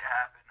could it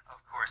happen?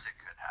 Of course it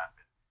could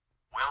happen.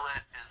 Will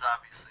it is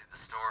obviously the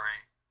story,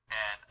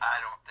 and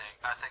I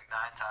think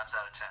 9 times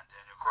out of 10,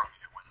 Daniel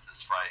Cormier wins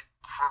this fight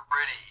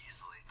pretty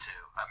easily,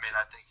 too. I mean,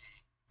 I think he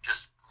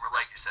just,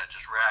 like you said,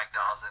 just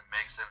ragdolls him,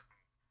 makes him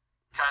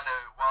kind of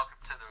welcome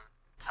to the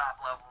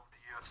top level of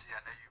the UFC.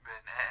 I know you've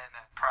been,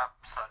 and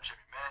props on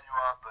Jimmy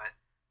Manuwa, but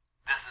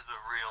this is the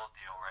real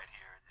deal right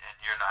here, and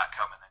you're not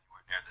coming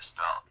anywhere near this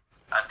belt.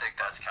 I think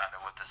that's kind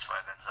of what this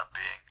fight ends up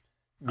being.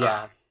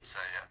 Yeah.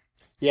 Yeah.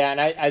 Yeah,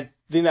 and I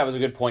think that was a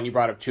good point you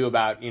brought up, too,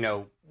 about, you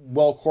know,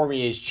 will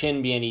Cormier's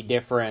chin be any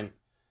different,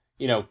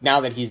 you know,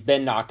 now that he's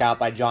been knocked out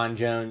by John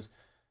Jones?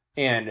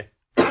 And,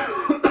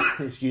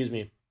 excuse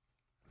me,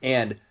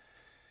 and,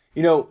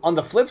 you know, on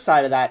the flip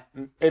side of that,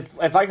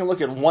 if I can look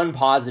at one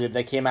positive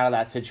that came out of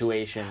that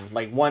situation,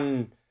 like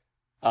one,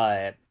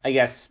 I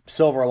guess,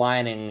 silver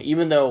lining,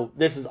 even though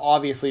this is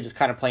obviously just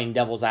kind of playing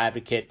devil's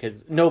advocate,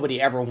 because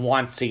nobody ever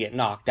wants to get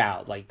knocked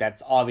out. Like,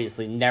 that's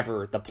obviously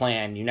never the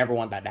plan. You never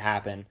want that to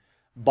happen.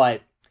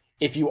 But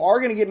if you are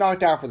going to get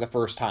knocked out for the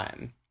first time,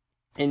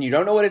 and you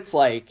don't know what it's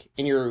like,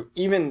 and you're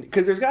even,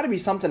 because there's got to be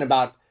something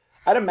about,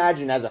 I'd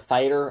imagine as a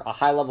fighter, a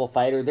high-level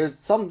fighter, there's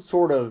some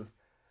sort of,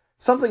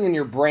 something in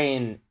your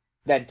brain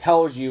that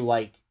tells you,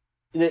 like,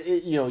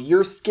 you know,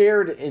 you're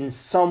scared in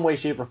some way,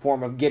 shape, or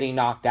form of getting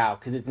knocked out,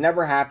 because it's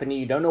never happened to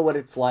you, you don't know what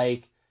it's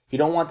like, you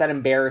don't want that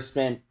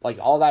embarrassment, like,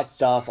 all that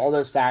stuff, all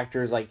those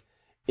factors, like,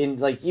 even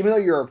though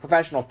you're a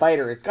professional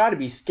fighter, it's got to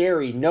be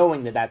scary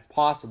knowing that that's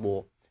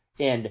possible,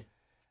 and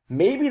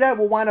maybe that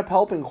will wind up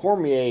helping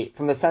Cormier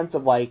from the sense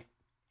of, like,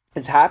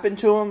 it's happened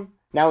to him,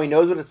 now he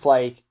knows what it's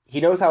like, he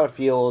knows how it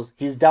feels,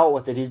 he's dealt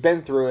with it, he's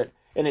been through it,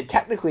 and it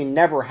technically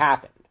never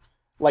happened.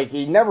 Like,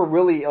 he never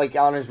really, like,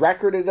 on his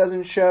record it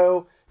doesn't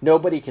show,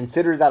 nobody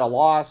considers that a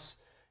loss.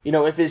 You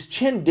know, if his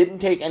chin didn't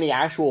take any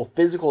actual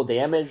physical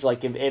damage,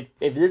 like, if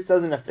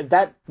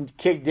that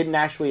kick didn't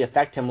actually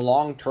affect him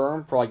long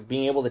term for, like,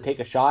 being able to take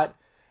a shot,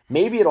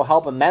 maybe it'll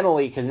help him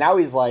mentally, because now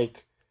he's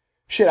like,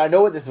 shit, I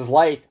know what this is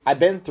like. I've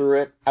been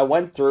through it. I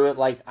went through it.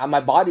 Like,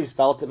 my body's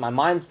felt it. My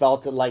mind's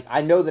felt it. Like,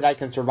 I know that I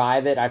can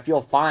survive it. I feel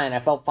fine. I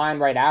felt fine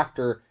right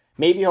after.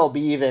 Maybe he'll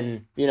be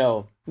even, you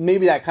know,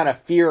 maybe that kind of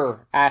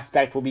fear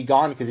aspect will be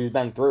gone because he's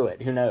been through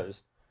it. Who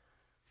knows?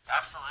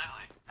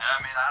 Absolutely. And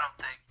I mean, I don't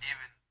think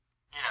even,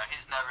 you know,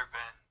 he's never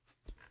been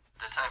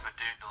the type of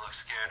dude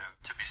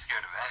to be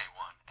scared of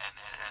anyone. And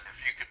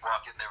if you could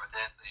walk in there with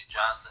Anthony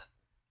Johnson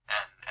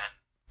and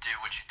do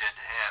what you did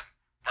to him,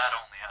 that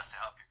only has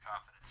to help your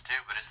confidence too.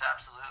 But it's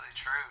absolutely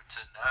true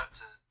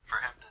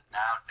for him to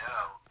now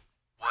know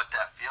what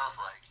that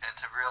feels like, and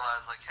to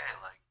realize, like, hey,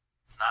 like,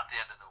 it's not the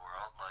end of the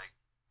world. Like,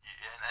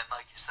 and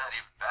like you said,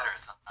 even better,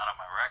 it's not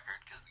on my record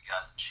because the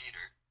guy's a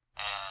cheater.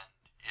 And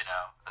you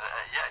know,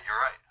 yeah,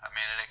 you're right. I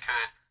mean, and it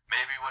could,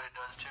 maybe what it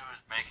does too is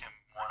make him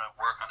want to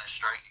work on his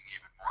striking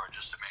even more,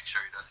 just to make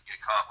sure he doesn't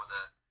get caught with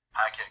a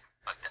high kick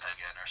like that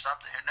again or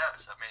something. Who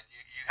knows? I mean,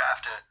 you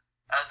have to.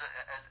 As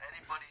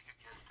anybody who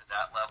gets to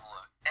that level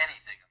of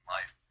anything in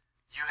life,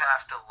 you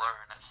have to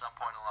learn at some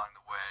point along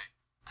the way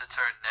to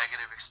turn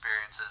negative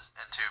experiences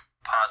into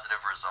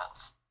positive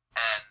results.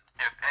 And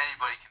if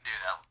anybody can do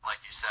that,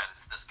 like you said,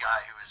 it's this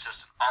guy who is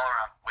just an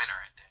all-around winner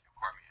in Daniel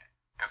Cormier.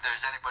 If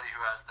there's anybody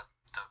who has the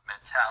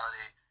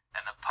mentality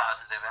and the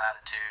positive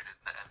attitude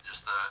and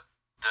just the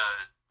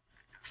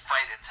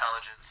fight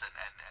intelligence and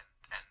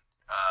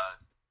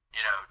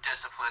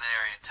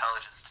disciplinary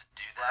intelligence to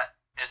do that,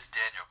 it's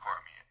Daniel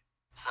Cormier.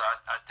 So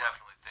I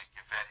definitely think,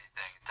 if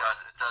anything, it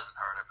doesn't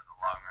hurt him in the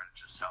long run. It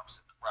just helps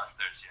him, unless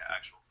there's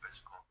actual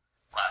physical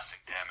lasting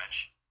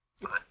damage.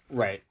 But,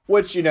 right.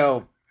 Which,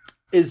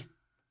 is,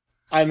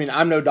 I mean,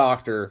 I'm no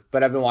doctor,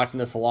 but I've been watching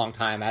this a long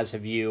time, as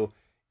have you.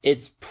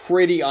 It's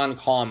pretty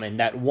uncommon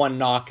that one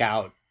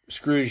knockout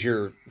screws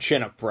your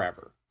chin up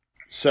forever.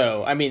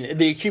 So, I mean,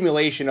 the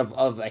accumulation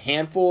of a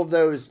handful of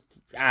those,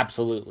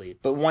 absolutely.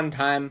 But one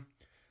time,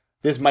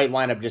 this might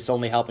wind up just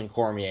only helping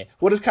Cormier.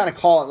 We'll just kind of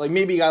call it, like,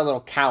 maybe he got a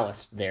little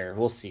calloused there.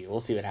 We'll see. We'll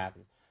see what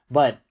happens.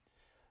 But,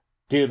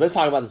 dude, let's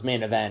talk about this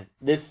main event.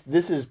 This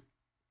is,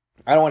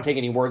 I don't want to take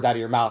any words out of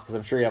your mouth because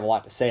I'm sure you have a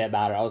lot to say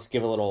about it. I'll just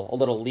give a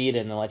little lead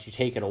in and let you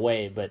take it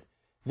away. But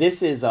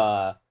this is,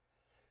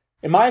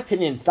 in my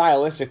opinion,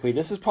 stylistically,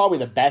 this is probably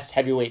the best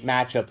heavyweight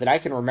matchup that I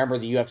can remember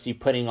the UFC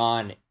putting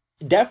on,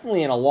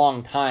 definitely in a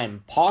long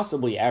time,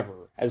 possibly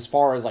ever, as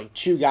far as, like,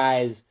 two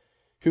guys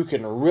who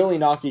can really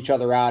knock each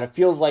other out. It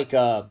feels like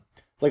a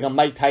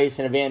Mike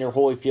Tyson, Evander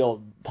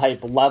Holyfield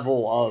type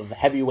level of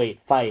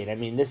heavyweight fight. I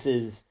mean, this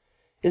is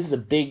a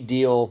big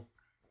deal,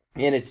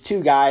 and it's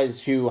two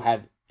guys who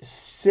have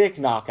sick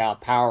knockout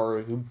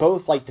power, who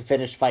both like to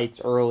finish fights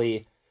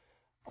early.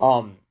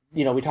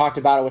 We talked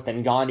about it with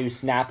Ngannou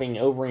snapping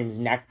Overeem's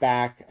neck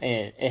back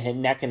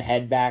and neck and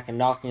head back and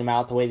knocking him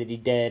out the way that he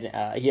did.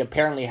 He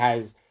apparently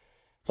has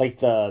like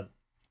the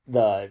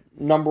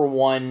number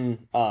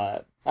one.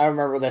 I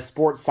remember the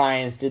Sports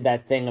Science did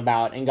that thing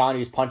about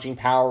Ngannou's punching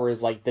power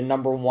is like the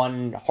number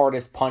one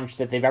hardest punch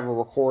that they've ever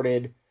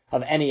recorded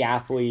of any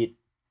athlete.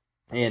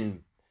 And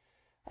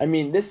I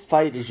mean, this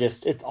fight is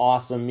just, it's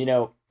awesome.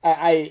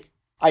 I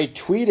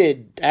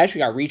tweeted, I actually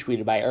got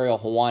retweeted by Ariel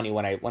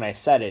Helwani when I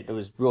said it. It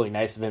was really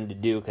nice of him to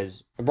do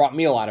because it brought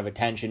me a lot of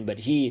attention. But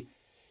he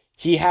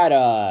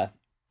had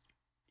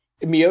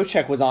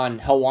Miocic was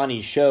on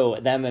Helwani's show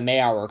at the MMA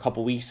Hour a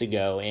couple weeks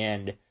ago,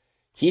 and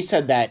he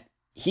said that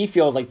he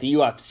feels like the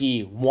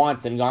UFC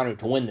wants Ngannou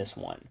to win this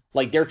one.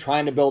 Like, they're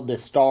trying to build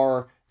this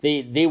star.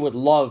 They would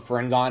love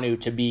for Ngannou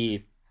to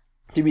be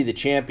the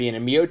champion,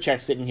 and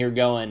Miocic sitting here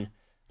going,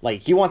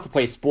 like, he wants to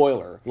play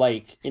spoiler.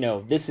 Like,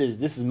 this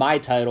is my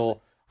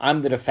title.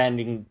 I'm the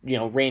defending,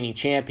 reigning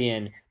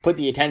champion. Put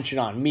the attention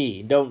on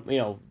me. Don't,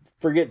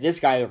 forget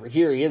this guy over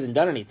here. He hasn't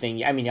done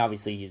anything. I mean,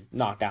 obviously he's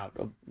knocked out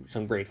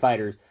some great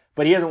fighters,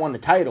 but he hasn't won the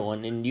title.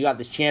 And you got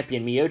this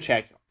champion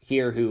Miocic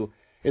here who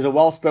is a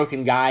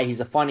well-spoken guy. He's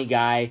a funny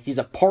guy. He's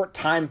a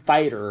part-time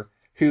fighter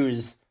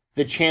who's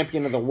the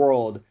champion of the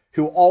world,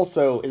 who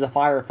also is a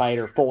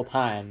firefighter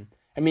full-time.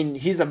 I mean,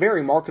 he's a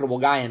very marketable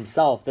guy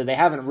himself that they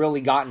haven't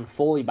really gotten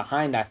fully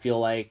behind, I feel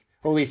like.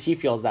 Or at least he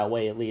feels that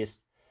way, at least.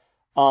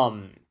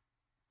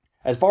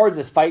 As far as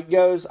this fight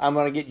goes, I'm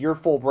going to get your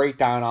full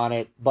breakdown on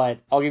it, but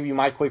I'll give you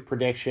my quick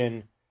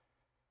prediction.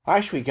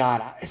 Actually,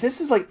 God,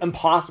 this is, like,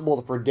 impossible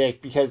to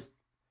predict because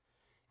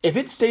if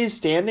it stays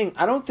standing,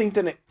 I don't think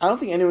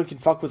anyone can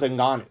fuck with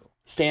Ngannou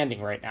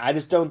standing right now. I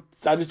just don't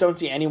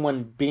see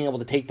anyone being able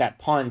to take that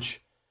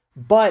punch.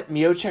 But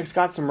Miocic's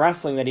got some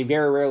wrestling that he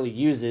very rarely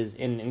uses,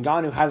 and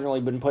Ngannou hasn't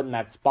really been put in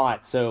that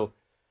spot. So,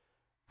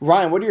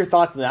 Ryan, what are your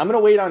thoughts on that? I'm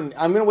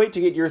gonna wait to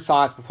get your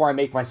thoughts before I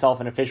make myself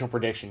an official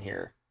prediction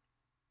here.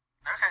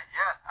 Okay,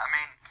 yeah. I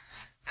mean,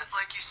 it's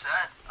like you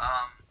said,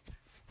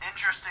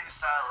 interesting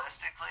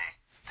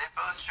stylistically. They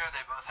both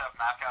have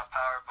knockout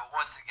power, but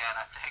once again,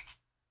 I think,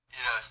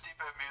 Stipe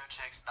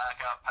Miocic's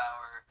knockout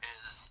power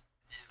is,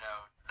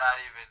 not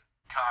even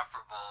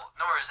comparable,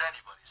 nor is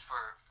anybody's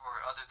for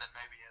other than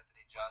maybe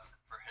Anthony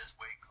Johnson for his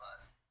weight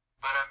class.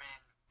 But I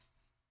mean,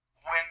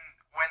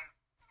 when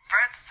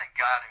Francis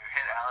Ngannou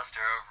hit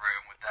Alistair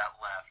Overeem with that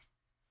left,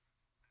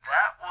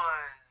 that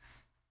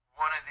was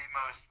one of the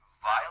most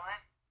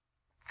violent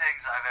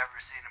things I've ever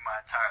seen in my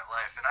entire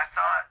life. And I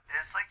thought,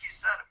 it's like you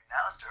said, I mean,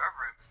 Alistair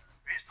Overeem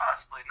he's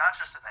possibly not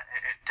just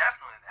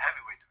definitely in the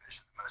heavyweight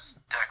division, the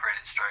most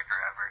decorated striker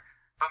ever,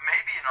 but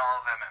maybe in all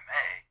of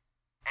MMA.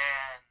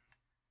 And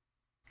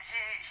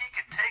he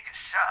could take a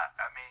shot.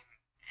 I mean,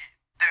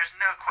 there's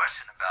no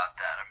question about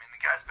that. I mean,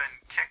 the guy's been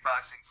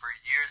kickboxing for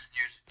years and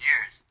years and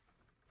years.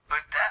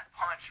 But that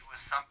punch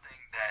was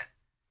something that,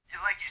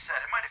 like you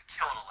said, it might have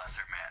killed a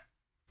lesser man.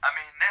 I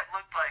mean, that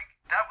looked like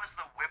that was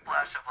the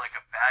whiplash of like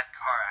a bad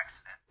car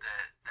accident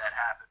that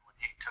happened when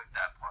he took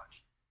that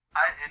punch.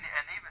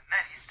 And even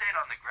then, he stayed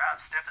on the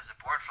ground stiff as a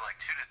board for like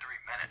 2 to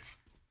 3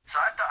 minutes. So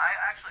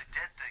I actually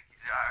did think,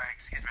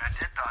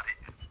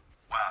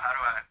 wow, how do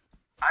I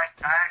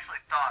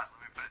actually thought,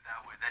 let me put it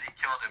that way, that he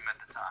killed him at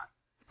the time.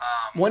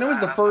 When it was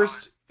the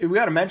first, we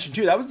got to mention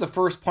too, that was the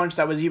first punch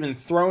that was even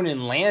thrown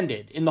and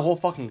landed in the whole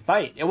fucking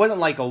fight. It wasn't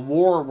like a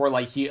war where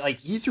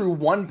he threw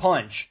one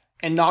punch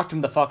and knocked him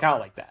the fuck out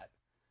like that.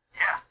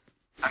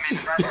 Yeah, I mean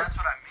that's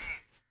what I mean.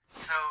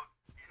 So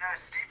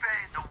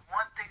Stipe, the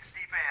one thing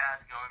Stipe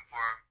has going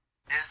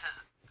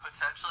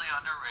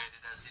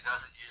as he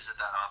doesn't use it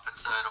that often,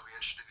 so it'll be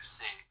interesting to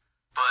see.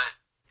 But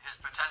his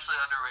potentially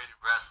underrated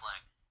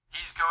wrestling,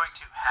 he's going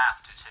to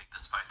have to take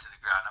this fight to the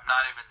ground. I'm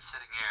not even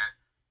sitting here,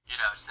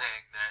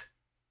 saying that,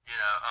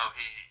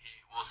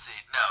 we'll see.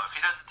 No, if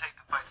he doesn't take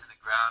the fight to the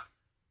ground,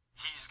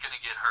 he's going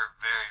to get hurt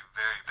very,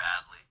 very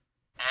badly.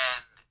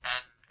 And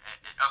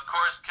of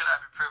course, could I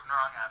be proven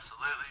wrong?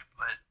 Absolutely.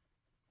 But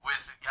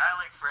with a guy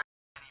like Fred,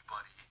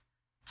 anybody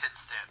can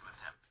stand with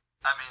him.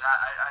 I mean,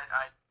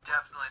 I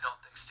definitely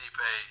don't think Stipe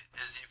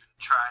is even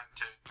trying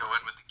to go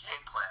in with the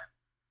game plan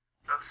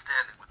of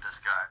standing with this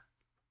guy,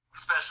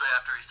 especially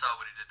after he saw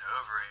what he did to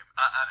Overeem.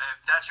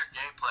 If that's your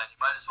game plan, you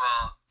might as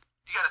well.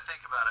 You got to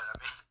think about it. I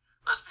mean,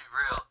 let's be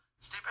real.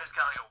 Stipe's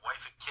got like a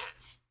wife and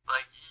kids.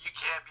 Like, you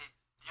can't be.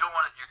 You don't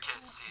want your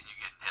kids seeing you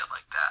getting hit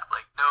like that.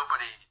 Like,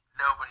 nobody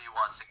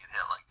wants to get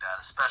hit like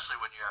that, especially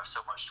when you have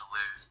so much to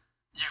lose.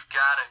 You've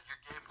got to. Your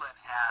game plan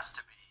has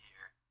to be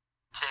here.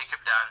 Take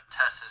him down and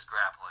test his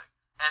grappling.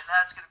 And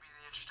that's going to be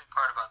the interesting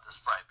part about this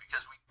fight,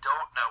 because we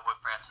don't know what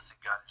Francis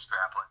Ngannou's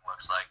grappling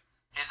looks like.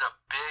 He's a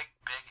big,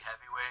 big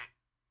heavyweight,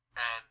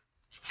 and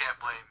you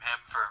can't blame him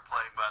for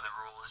playing by the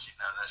rules.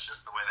 That's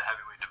just the way the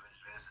heavyweight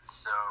division is. It's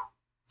so,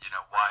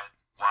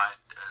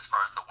 wide as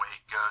far as the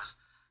weight goes,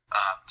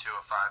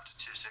 205 to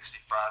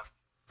 265.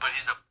 But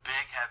he's a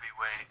big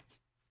heavyweight.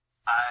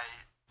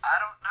 I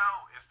don't know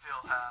if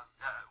he'll have.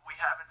 We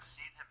haven't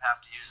seen him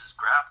have to use his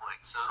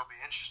grappling, so it'll be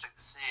interesting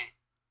to see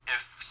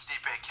if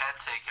Stipe can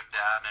take him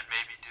down and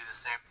maybe do the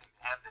same thing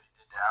to him that he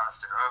did to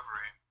Alistair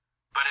Overeem.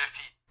 But if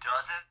he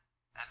doesn't,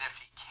 and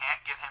if he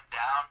can't get him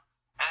down,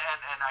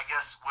 and I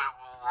guess what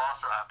we'll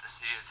also have to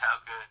see is how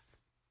good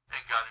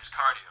Ngannou's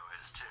cardio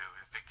is too,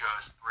 if it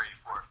goes 3,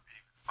 4,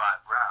 even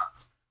 5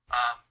 rounds.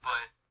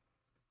 But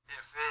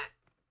if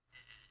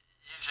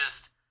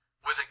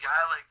with a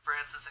guy like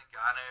Francis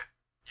Ngannou,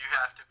 you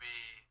have to be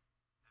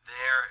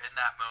there in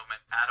that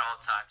moment at all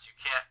times. You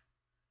can't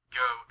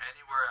go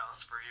anywhere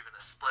else for even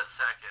a split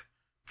second,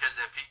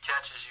 because if he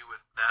catches you with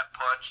that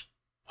punch,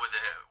 with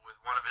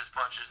one of his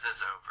punches,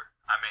 it's over.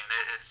 I mean,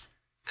 it's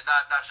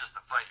not just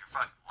the fight, your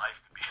fucking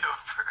life could be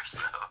over.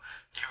 So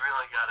you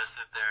really got to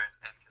sit there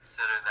and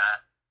consider that,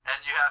 and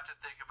you have to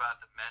think about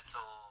the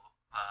mental,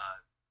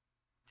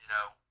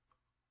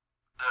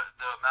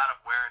 the amount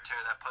of wear and tear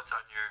that puts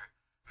on your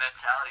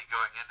mentality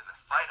going into the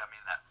fight. I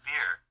mean, that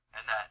fear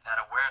and that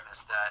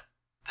awareness that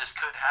this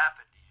could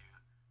happen to you.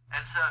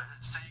 And so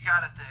you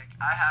got to think.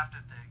 I have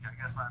to think. I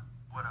guess what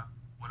I'm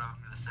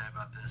going to say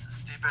about this is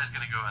Stipe's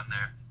going to go in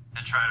there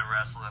and try to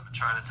wrestle him and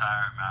try to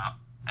tire him out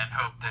and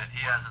hope that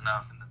he has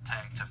enough in the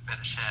tank to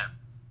finish him,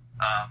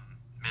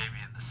 maybe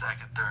in the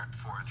 2nd, 3rd,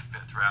 4th,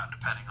 5th round,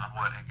 depending on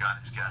what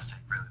Ngannou's gas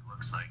tank really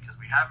looks like. Because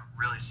we haven't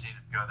really seen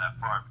him go that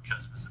far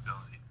because of his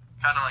ability.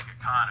 Kind of like a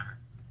Conor,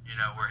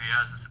 where he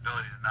has this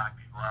ability to knock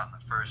people out in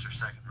the 1st or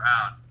 2nd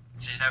round.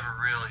 So you never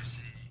really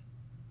see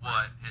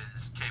what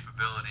his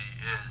capability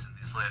is in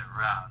these later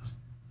rounds.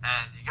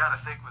 And you got to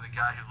think, with a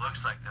guy who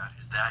looks like that,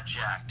 who's that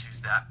jacked,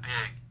 who's that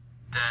big,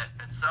 that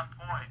at some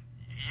point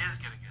he is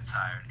going to get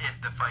tired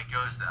if the fight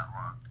goes that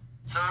long.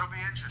 So it'll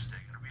be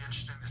interesting. It'll be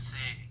interesting to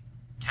see,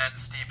 can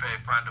Stipe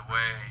find a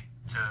way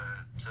to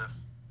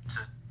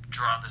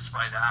draw this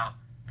fight out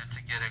and to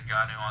get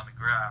Ngannou on the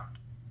ground,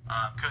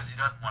 because he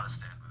doesn't want to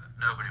stand with him.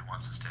 Nobody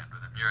wants to stand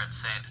with him. You're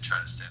insane to try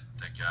to stand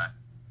with that guy.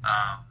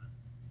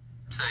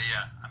 So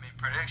yeah, I mean,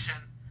 prediction,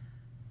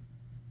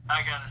 I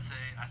gotta say,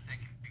 I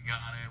think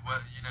Ngannou,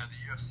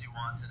 the UFC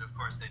wants it, of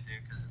course they do,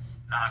 because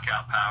it's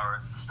knockout power,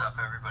 it's the stuff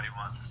everybody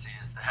wants to see,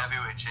 it's the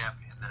heavyweight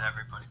champion that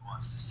everybody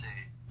wants to see.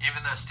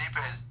 Even though Stipe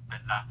has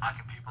been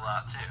knocking people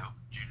out too,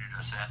 Junior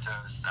Dos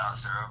Santos,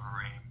 Alistair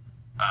Overeem,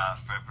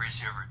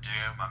 Fabricio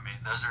Verdum, I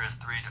mean, those are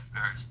his three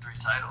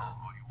title,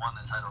 he won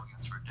the title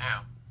against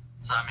Verdum.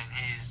 So I mean,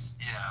 he's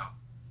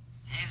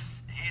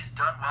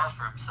done well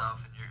for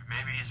himself, and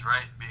maybe he's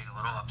right in being a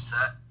little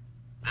upset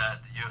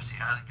that the UFC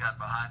hasn't gotten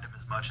behind him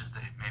as much as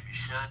they maybe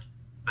should.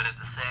 But at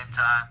the same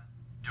time,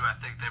 do I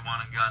think they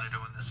want Ngannou to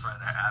win this fight?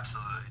 I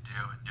absolutely do.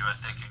 And do I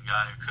think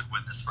Ngannou could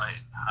win this fight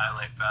in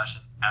highlight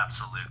fashion?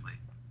 Absolutely.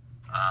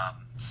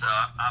 So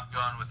I'm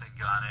going with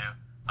Ngannou.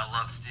 I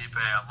love Stipe.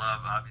 I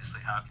love, obviously,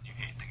 how can you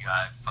hate the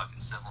guy?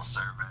 Fucking civil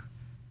servant.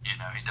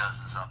 He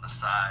does this on the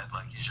side.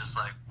 Like, he's just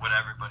like what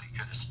everybody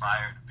could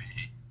aspire to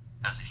be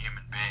as a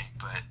human being.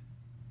 But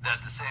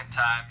at the same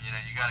time, you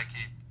got to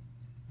keep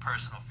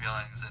personal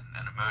feelings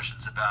and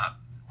emotions about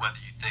whether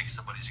you think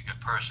somebody's a good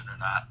person or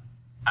not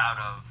out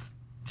of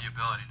the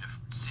ability to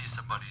see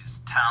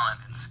somebody's talent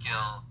and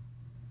skill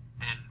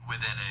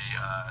within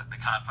the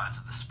confines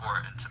of the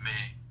sport. And to me,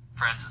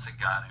 Francis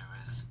Ngannou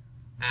is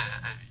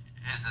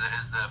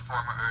the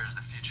former or is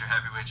the future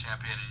heavyweight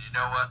champion. And you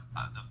know what?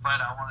 The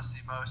fight I want to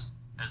see most,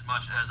 as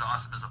much as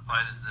awesome as a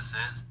fight as this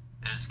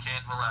is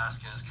Cain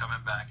Velasquez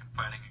coming back and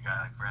fighting a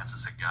guy like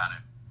Francis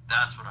Ngannou.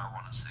 That's what I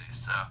want to see.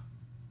 So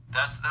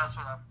that's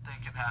what I'm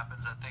thinking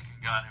happens. I think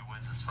Ngannou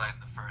wins this fight in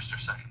the 1st or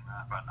 2nd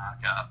round by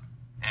knockout,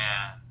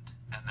 and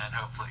then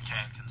hopefully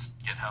Cain can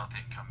get healthy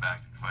and come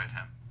back and fight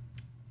him.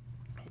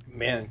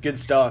 Man, good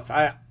stuff.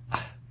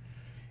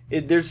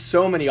 there's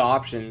so many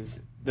options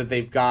that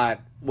they've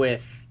got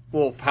with,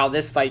 well, how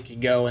this fight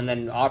could go and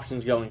then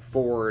options going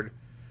forward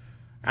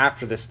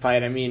after this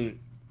fight. I mean,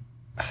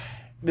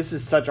 this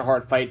is such a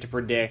hard fight to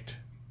predict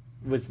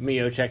with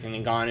Miocic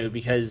and Ngannou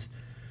because,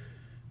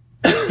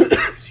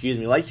 excuse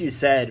me, like you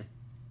said,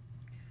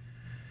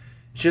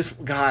 it's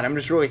just, God, I'm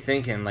just really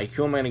thinking, like,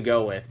 who am I going to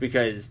go with?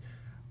 Because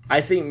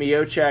I think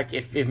Miocic,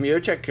 if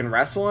Miocic can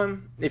wrestle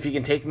him, if he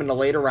can take him into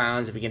later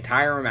rounds, if he can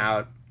tire him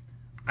out,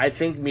 I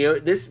think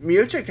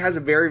Miocic has a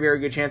very, very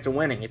good chance of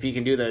winning if he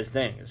can do those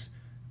things.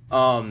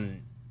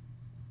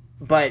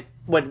 But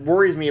what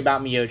worries me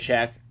about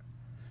Miocic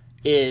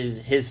is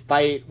his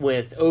fight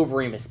with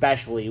Overeem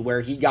especially,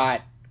 where he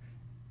got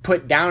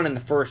put down in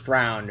the first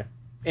round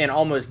and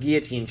almost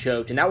guillotine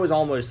choked, and that was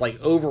almost like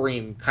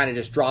Overeem kind of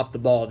just dropped the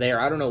ball there.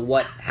 I don't know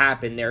what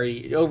happened there.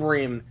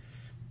 Overeem,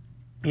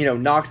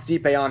 knocks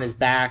Stipe on his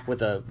back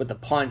with a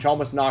punch,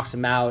 almost knocks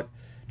him out,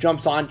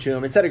 jumps onto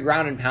him, instead of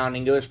ground and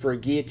pounding, goes for a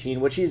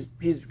guillotine, which he's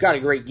got a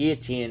great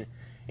guillotine,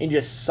 and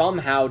just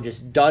somehow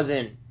just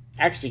doesn't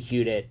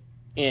execute it,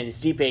 and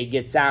Stipe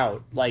gets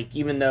out. Like,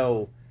 even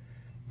though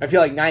I feel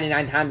like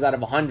 99 times out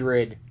of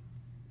 100,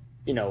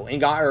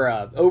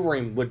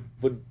 Overeem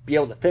would be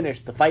able to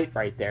finish the fight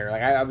right there.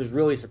 Like, I was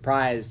really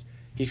surprised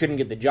he couldn't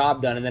get the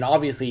job done. And then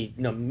obviously,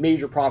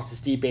 major props to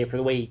Stipe for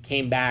the way he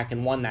came back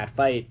and won that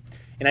fight.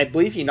 And I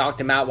believe he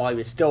knocked him out while he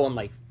was still in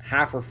like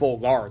half or full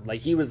guard.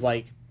 Like, he was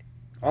like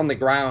on the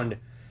ground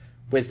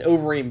with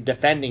Overeem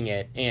defending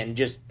it and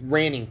just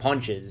raining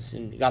punches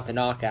and got the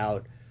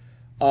knockout.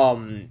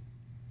 But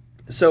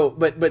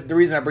the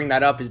reason I bring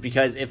that up is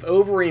because if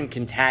Overeem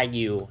can tag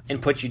you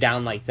and put you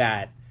down like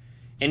that,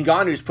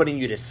 Ngannou's putting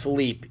you to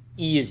sleep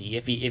easy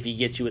if he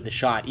gets you with the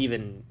shot,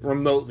 even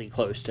remotely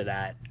close to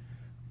that.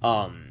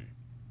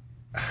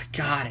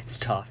 God, it's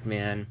tough,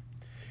 man.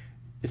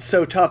 It's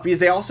so tough because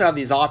they also have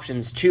these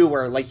options too,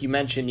 where, like you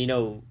mentioned,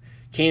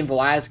 Cain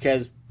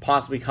Velasquez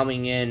possibly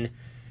coming in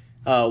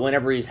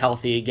whenever he's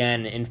healthy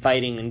again and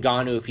fighting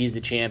Ngannou if he's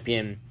the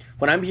champion.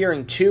 What I'm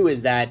hearing too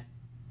is that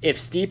if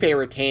Stipe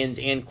retains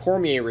and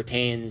Cormier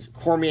retains,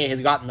 Cormier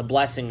has gotten the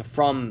blessing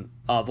from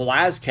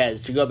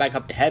Velasquez to go back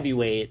up to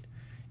heavyweight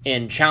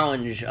and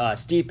challenge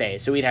Stipe.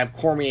 So we'd have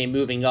Cormier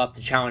moving up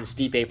to challenge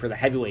Stipe for the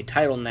heavyweight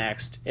title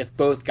next if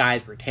both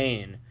guys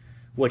retain,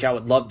 which I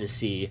would love to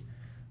see.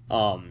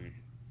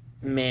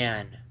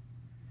 Man.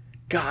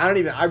 God,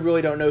 I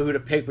really don't know who to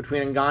pick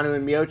between Ngannou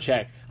and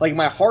Miocic. Like,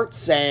 my heart's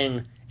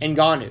saying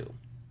Ngannou,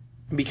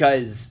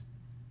 because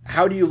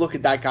how do you look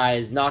at that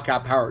guy's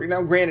knockout power?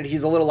 Granted,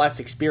 he's a little less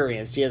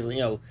experienced. He has,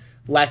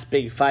 less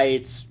big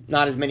fights,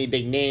 not as many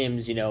big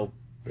names,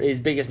 his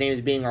biggest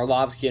names being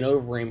Arlovsky and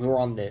Overeem, who are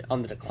on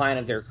the decline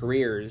of their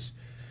careers.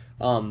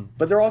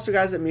 But there are also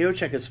guys that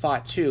Miocic has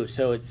fought too,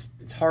 so it's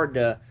hard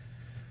to...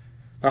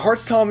 My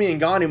heart's telling me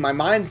Ngannou, my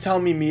mind's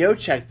telling me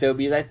Miocic, though,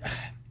 because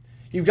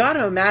you've got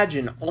to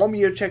imagine all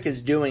Miocic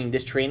is doing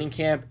this training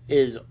camp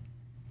is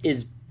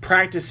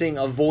practicing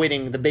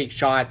avoiding the big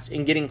shots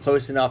and getting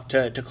close enough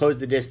to close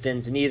the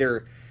distance and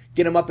either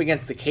get him up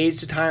against the cage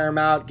to tire him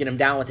out, get him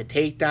down with a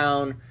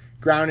takedown,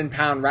 ground and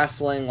pound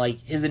wrestling.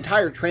 Like, his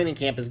entire training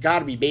camp has got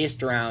to be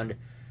based around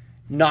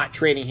not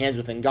trading hands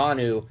with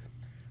Ngannou.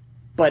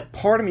 But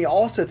part of me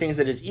also thinks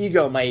that his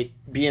ego might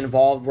be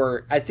involved,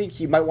 where I think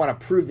he might want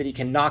to prove that he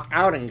can knock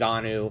out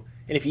Ngannou.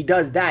 And if he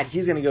does that,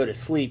 he's going to go to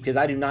sleep, because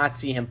I do not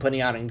see him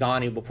putting out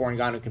Ngannou before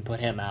Ngannou can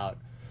put him out.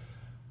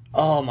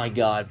 Oh my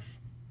God.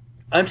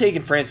 I'm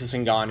taking Francis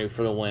Ngannou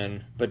for the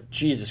win, but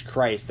Jesus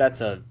Christ, that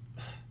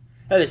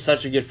is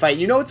such a good fight.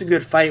 It's a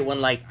good fight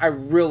when, like,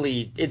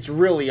 it's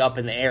really up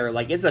in the air.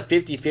 Like, it's a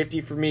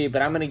 50-50 for me,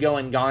 but I'm going to go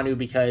Ngannou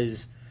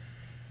because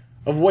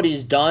of what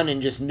he's done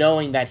and just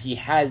knowing that he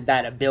has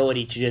that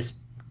ability to just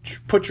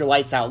put your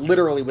lights out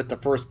literally with the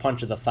first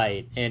punch of the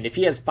fight. And if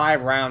he has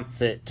 5 rounds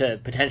to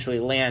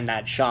potentially land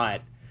that shot,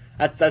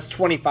 that's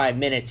 25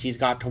 minutes he's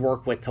got to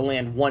work with to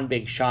land one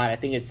big shot. I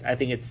think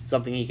it's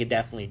something he could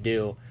definitely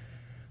do.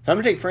 So I'm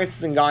going to take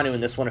Francis Ngannou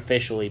in this one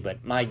officially,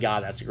 but my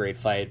God, that's a great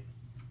fight.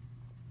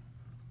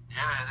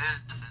 Yeah,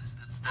 it is.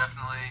 It's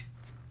definitely,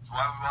 it's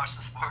why we watch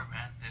the sport,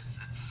 man.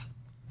 It's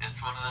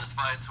one of those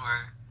fights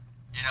where,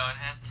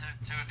 and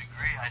to a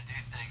degree, I do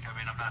think, I'm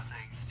not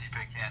saying Stipe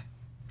can't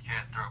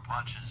throw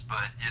punches,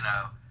 but,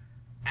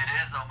 it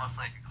is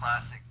almost like a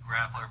classic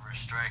grappler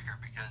versus striker,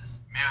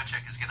 because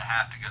Miocic is going to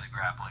have to go the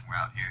grappling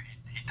route here.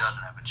 He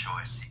doesn't have a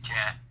choice. He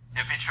can't.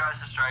 If he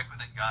tries to strike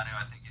with Ngannou,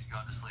 I think he's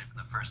going to sleep in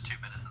the first 2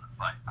 minutes of the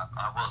fight.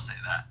 I will say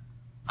that.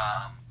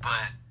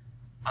 But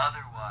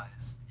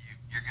otherwise,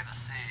 you're going to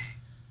see,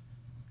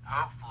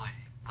 hopefully,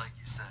 like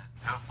you said,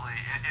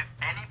 if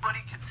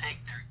anybody can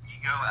take their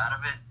ego out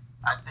of it,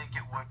 I think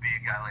it would be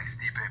a guy like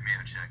Stipe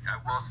Miocic.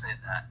 I will say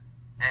that.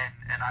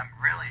 And I'm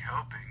really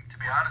hoping, to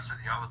be honest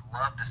with you, I would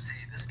love to see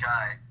this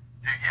guy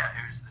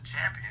who's the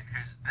champion,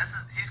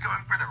 he's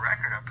going for the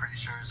record, I'm pretty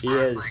sure, as far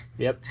as to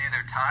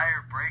either tie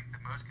or break the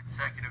most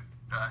consecutive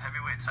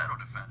heavyweight title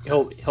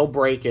defenses. He'll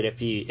break it if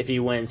he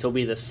wins. He'll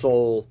be the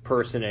sole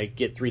person to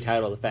get 3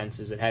 title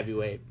defenses at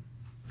heavyweight.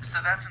 So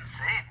that's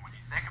insane when you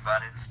think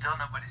about it, and still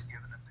nobody's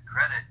given him the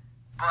credit.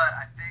 But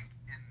I think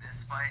in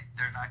this fight,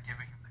 they're not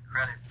giving him the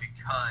credit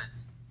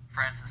because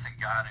Francis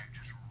Ngannou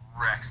just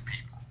wrecks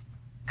people.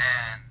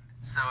 And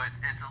so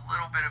it's a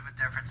little bit of a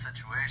different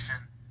situation.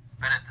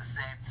 But at the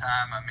same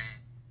time, I mean,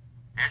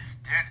 it's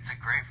a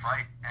great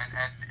fight. And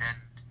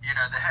you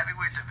know, the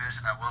heavyweight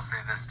division, I will say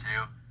this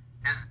too,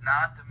 is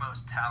not the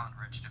most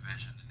talent-rich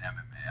division in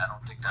MMA. I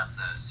don't think that's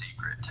a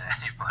secret to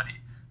anybody.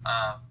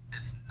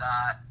 It's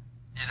not,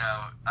 you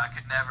know, I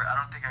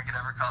don't think I could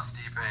ever call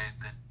Stipe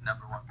the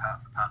number one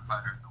pound-for-pound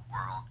fighter in the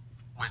world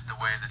with the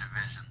way the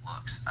division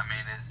looks. I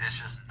mean, it's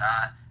just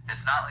not,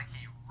 it's not like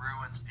he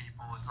ruins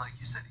people. It's like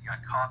you said, he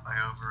got caught by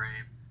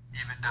Overeem.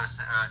 Even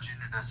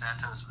Junior Dos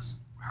Santos was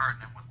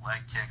hurting him with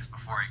leg kicks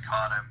before he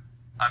caught him.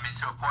 I mean,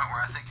 to a point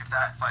where I think if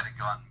that fight had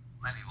gone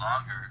any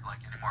longer, like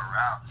any more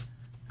rounds,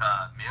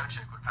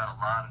 Miocic would have had a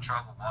lot of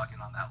trouble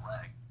walking on that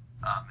leg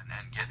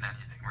and getting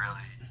anything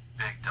really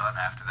big done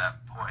after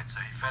that point. So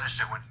he finished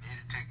it when he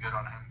needed to. Good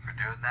on him for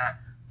doing that.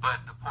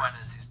 But the point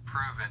is he's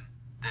proven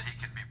that he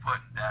can be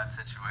put in bad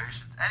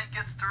situations. And he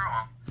gets through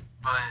them,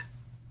 but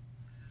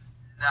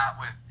not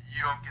with,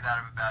 you don't get out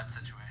of a bad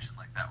situation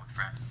like that with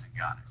Francis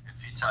Ngannou.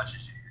 If he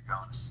touches you, you're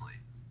going to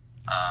sleep.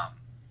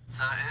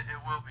 So it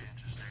will be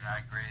interesting. I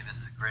agree.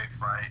 This is a great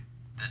fight.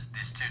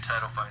 These two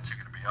title fights are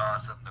going to be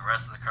awesome. The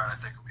rest of the card, I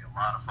think, will be a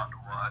lot of fun to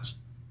watch.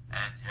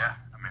 And, yeah,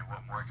 I mean,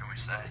 what more can we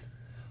say?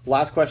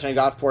 Last question I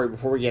got for you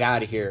before we get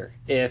out of here.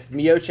 If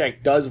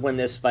Miocic does win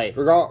this fight,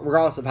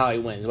 regardless of how he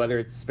wins, whether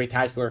it's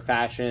spectacular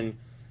fashion,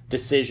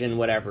 decision,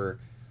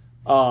 whatever,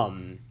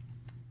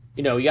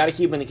 you know, you got to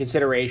keep into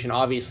consideration,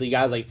 obviously,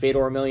 guys like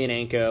Fedor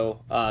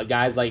Emelianenko,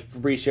 guys like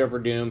Fabricio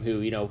Verdum,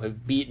 who, you know,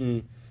 have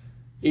beaten...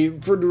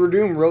 For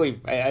Verdum, really,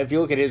 if you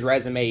look at his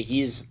resume,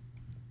 he's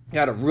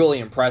got a really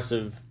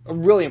impressive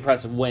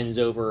wins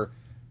over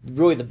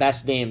really the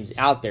best names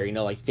out there, you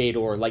know, like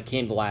Fedor, like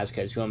Cain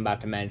Velasquez, who I'm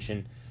about to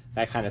mention,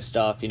 that kind of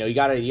stuff. You know, you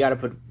gotta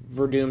put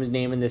Verdum's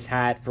name in this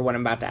hat for what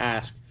I'm about to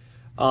ask.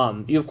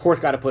 You of course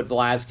got to put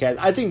Velasquez.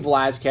 I think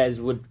Velasquez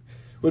would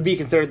be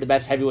considered the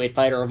best heavyweight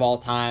fighter of all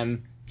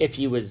time if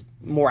he was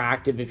more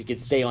active, if he could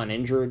stay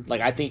uninjured. Like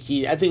I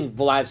think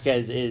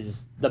Velasquez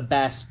is the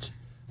best.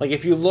 Like,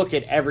 if you look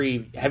at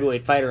every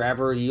heavyweight fighter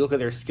ever, you look at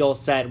their skill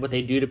set, what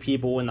they do to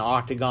people in the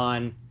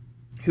octagon,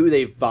 who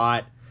they've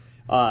fought,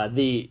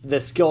 the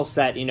skill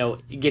set, you know,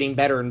 getting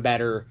better and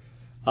better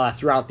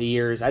throughout the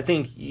years. I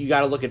think you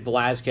got to look at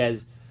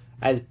Velasquez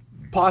as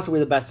possibly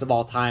the best of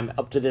all time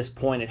up to this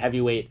point at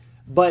heavyweight.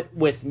 But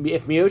if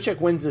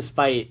Miocic wins this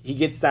fight, he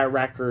gets that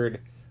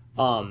record,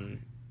 and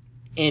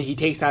he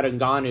takes out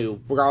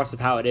Ngannou, regardless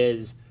of how it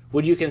is.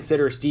 Would you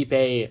consider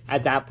Stipe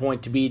at that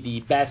point to be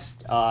the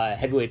best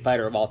heavyweight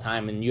fighter of all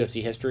time in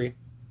UFC history?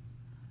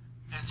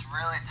 It's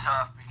really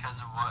tough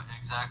because of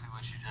exactly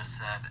what you just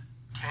said.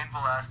 Cain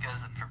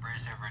Velasquez and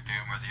Fabricio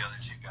Verdum are the other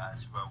two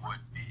guys who I would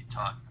be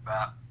talking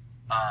about.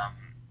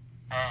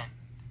 And,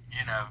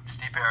 you know,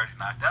 Stipe already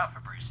knocked out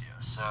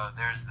Fabricio, so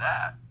there's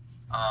that.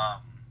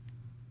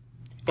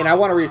 And I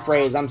want to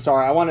rephrase. I'm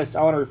sorry. I want to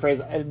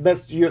rephrase.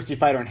 Best UFC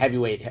fighter in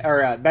heavyweight,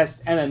 or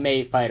best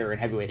MMA fighter in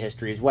heavyweight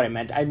history is what I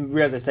meant. I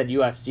realized I said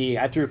UFC.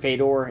 I threw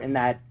Fedor in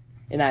that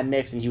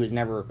mix, and he was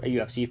never a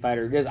UFC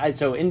fighter.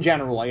 So in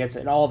general, I guess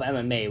in all of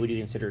MMA, would you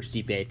consider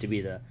Stipe to be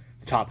the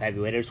top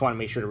heavyweight? I just want to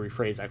make sure to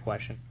rephrase that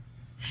question.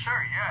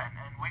 Sure, yeah,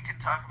 and we can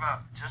talk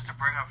about, just to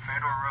bring up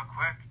Fedor real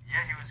quick.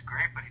 Yeah, he was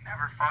great, but he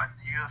never fought in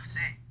the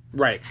UFC.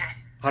 Right.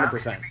 100%. How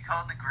can you be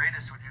called the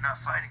greatest when you're not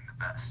fighting the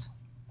best?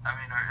 I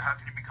mean, or how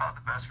can you be called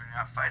the best when you're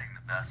not fighting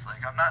the best?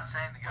 Like, I'm not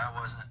saying the guy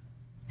wasn't...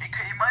 He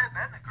might have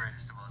been the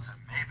greatest of all time,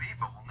 maybe,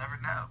 but we'll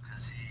never know,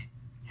 because he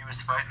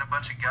was fighting a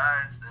bunch of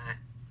guys that,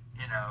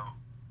 you know...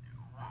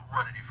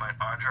 What did he fight?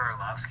 Andrei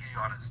Arlovsky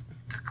on his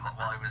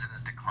while he was in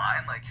his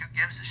decline? Like, who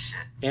gives a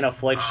shit? In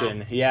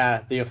Affliction,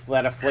 yeah,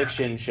 that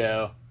Affliction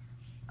show.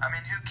 I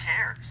mean, who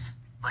cares?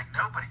 Like,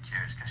 nobody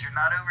cares, because you're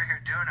not over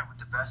here doing it with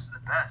the best of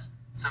the best.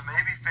 So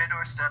maybe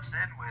Fedor steps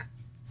in with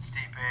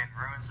Stipe and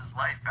ruins his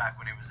life back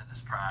when he was in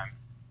his prime,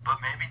 but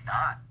maybe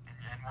not,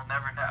 and we'll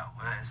never know.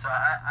 So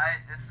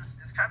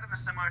it's kind of a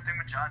similar thing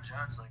with John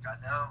Jones. Like, I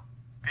know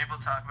people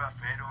talk about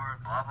Fedor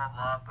and blah blah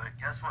blah, but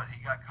guess what?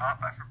 He got caught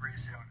by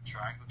Fabricio in a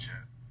triangle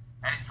choke,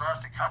 and he's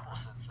lost a couple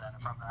since then,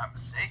 if I'm not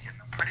mistaken.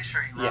 I'm pretty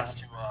sure he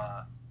lost to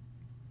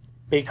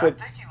Bigfoot.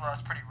 I think he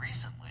lost pretty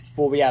recently.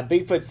 Well, yeah,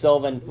 Bigfoot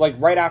Silva, like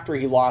right after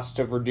he lost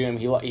to Verdum,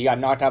 he got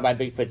knocked out by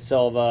Bigfoot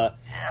Silva.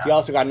 Yeah. He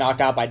also got knocked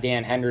out by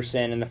Dan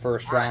Henderson in the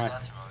first round.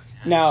 That's right.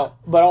 Now,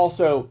 but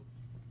also,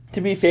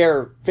 to be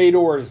fair,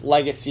 Fedor's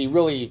legacy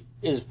really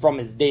is from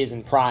his days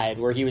in Pride,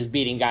 where he was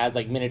beating guys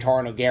like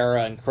Minotaur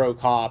Nogueira and Crow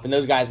Cop, and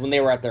those guys when they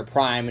were at their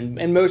prime,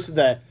 and most of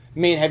the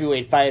main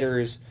heavyweight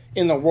fighters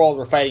in the world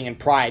were fighting in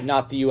Pride,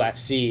 not the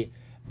UFC.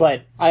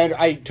 But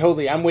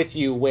I'm with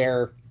you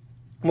where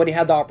when he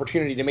had the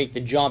opportunity to make the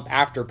jump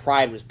after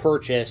Pride was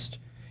purchased,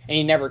 and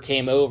he never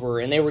came over,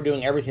 and they were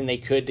doing everything they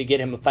could to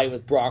get him a fight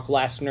with Brock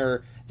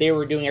Lesnar. They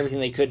were doing everything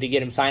they could to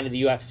get him signed to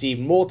the UFC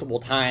multiple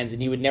times,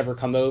 and he would never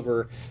come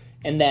over.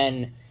 And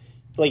then,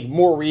 like,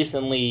 more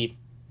recently,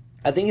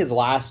 I think his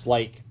last,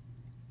 like,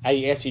 I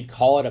guess you'd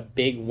call it a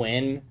big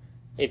win,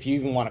 if you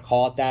even want to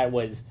call it that,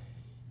 was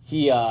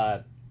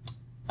I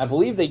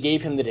believe they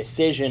gave him the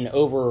decision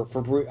over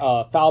for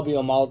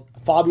Fabio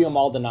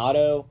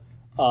Maldonado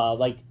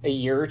like a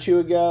year or two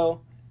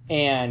ago,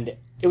 and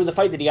it was a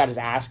fight that he got his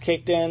ass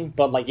kicked in,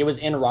 but like it was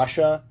in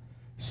Russia,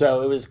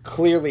 so it was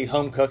clearly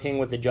home cooking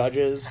with the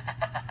judges.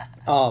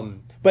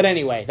 But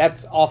anyway,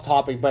 that's off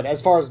topic. But as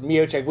far as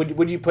Miocic,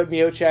 would you put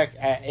Miocic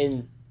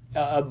in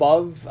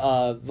above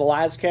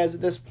Velasquez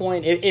at this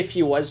point if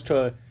he was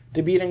to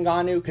beat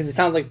Ngannou? Because it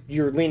sounds like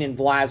you're leaning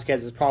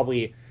Velasquez is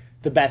probably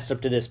the best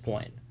up to this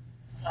point.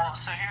 Well,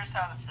 so here's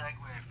how to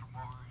segue from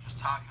what we were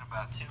just talking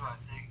about too. I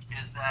think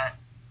is that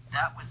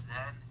was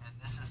then and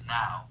this is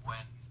now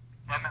when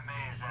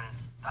MMA is at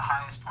the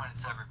highest point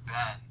it's ever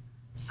been.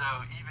 So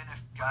even if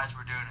guys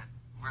were doing it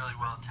really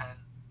well 10,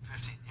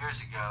 15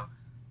 years ago,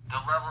 the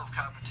level of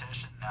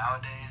competition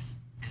nowadays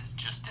is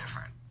just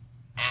different.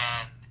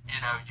 And,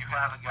 you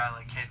have a guy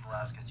like Cain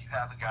Velasquez, you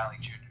have a guy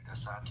like Junior Dos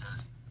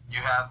Santos, you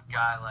have a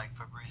guy like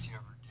Fabricio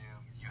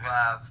Verdum, you do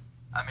have,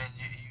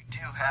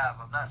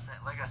 I'm not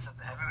saying, like I said,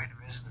 the heavyweight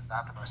division is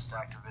not the most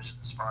stacked division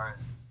as far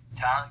as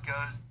talent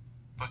goes,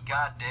 but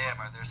goddamn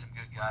are there some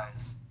good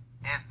guys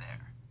in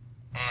there.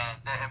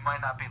 And it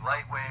might not be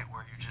lightweight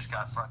where you just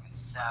got fucking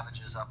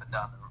savages up and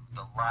down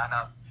the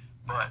lineup,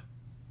 but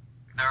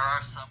there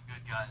are some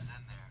good guys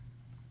in there.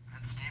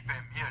 And Stipe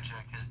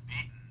Miocic has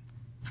beaten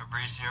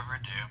Fabricio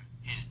Verdum.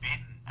 He's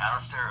beaten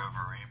Alistair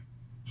Overeem.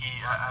 He's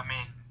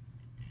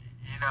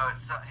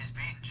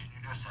beaten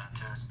Junior Dos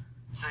Santos.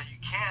 So you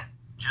can't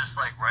just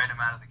like write him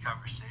out of the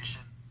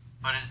conversation.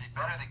 But is he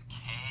better than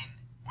Cain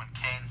when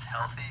Cain's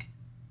healthy?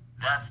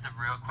 That's the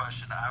real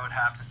question. I would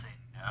have to say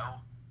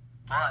no.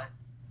 But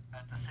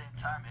at the same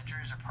time,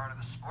 injuries are part of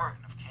the sport,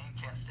 and if Cain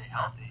can't stay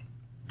healthy,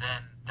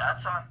 then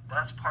that's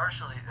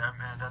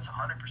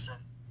 100%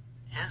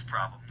 his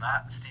problem,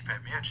 not Stipe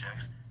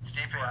Miocic's.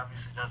 Stipe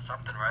obviously does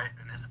something right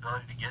in his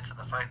ability to get to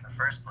the fight in the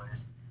first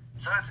place.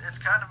 So it's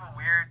kind of a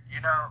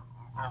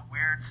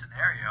weird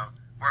scenario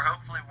where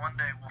hopefully one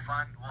day we'll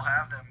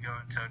have them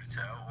going toe to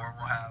toe, or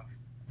we'll have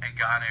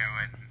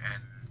Ngannou and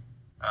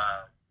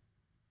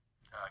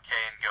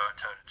Cain going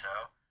toe to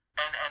toe,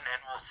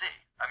 and we'll see.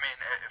 I mean,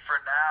 for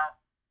now,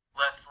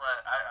 I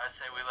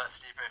say we let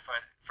Stipe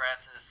fight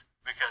Francis,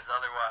 because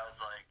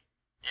otherwise,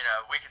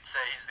 we could say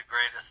he's the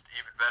greatest,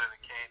 even better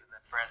than Cain, and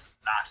then Francis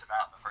knocks him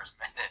out in the first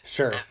minute.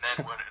 Sure. And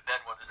then what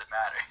does it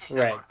matter?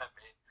 You know what I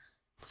mean?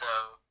 So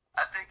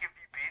I think if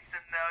he beats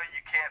him, though,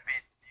 you can't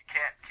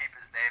keep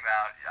his name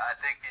out. I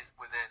think he's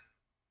within.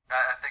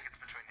 I think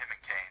it's between him and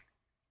Cain.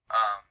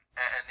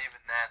 And even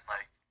then,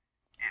 what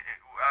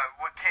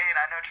Cain?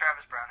 I know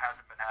Travis Brown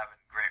hasn't been having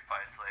great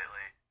fights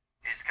lately.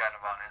 He's kind of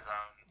on his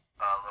own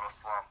little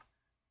slump.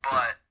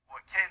 But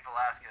what Cain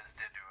Velasquez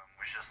did to him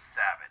was just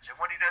savage.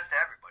 And what he does to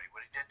everybody,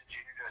 what he did to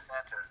Junior Dos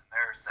Santos in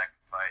their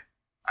second fight,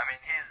 I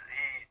mean, he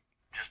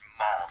just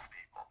mauls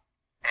people.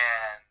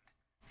 And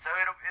so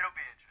it'll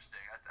be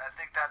interesting. I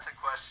think that's a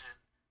question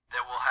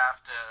that we'll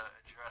have to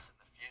address in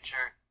the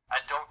future.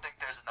 I don't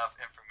think there's enough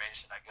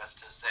information, I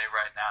guess, to say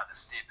right now that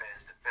Stipe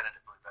is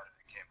definitively better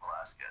than Cain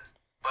Velasquez.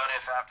 But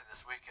if after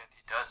this weekend he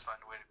does find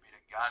a way to beat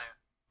Ngannou,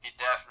 he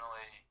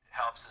definitely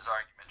helps his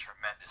argument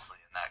tremendously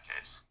in that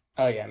case.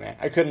 Oh, yeah, man.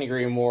 I couldn't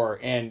agree more.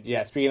 And,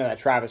 yeah, speaking of that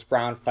Travis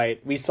Brown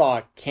fight, we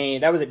saw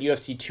Cain. That was at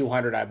UFC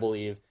 200, I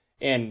believe.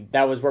 And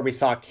that was where we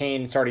saw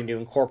Cain starting to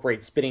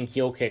incorporate spinning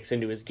heel kicks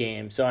into his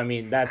game. So,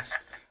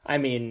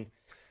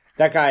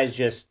 that guy is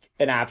just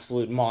an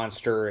absolute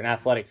monster, an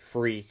athletic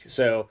freak.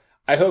 So,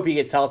 I hope he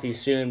gets healthy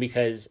soon,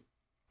 because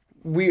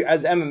we,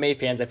 as MMA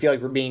fans, I feel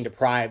like we're being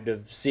deprived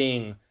of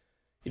seeing,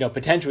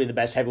 potentially the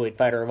best heavyweight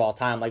fighter of all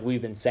time, like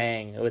we've been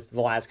saying, with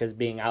Velasquez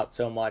being out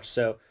so much.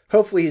 So,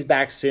 hopefully he's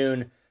back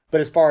soon. But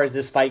as far as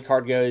this fight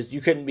card goes,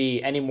 you couldn't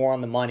be any more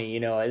on the money.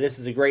 This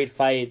is a great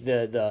fight.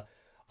 The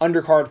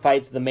undercard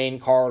fights, the main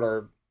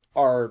card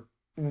are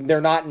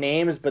they're not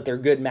names, but they're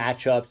good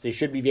matchups. They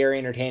should be very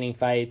entertaining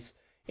fights.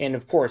 And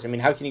of course,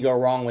 how can you go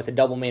wrong with a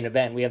double main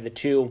event? We have I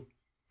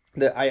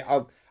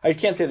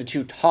can't say the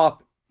two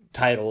top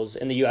titles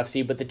in the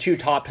UFC, but the two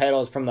top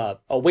titles from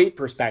a weight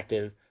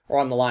perspective are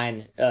on the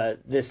line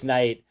this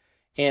night.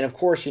 And of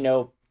course,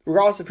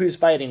 regardless of who's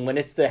fighting, when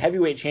it's the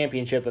heavyweight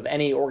championship of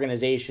any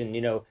organization,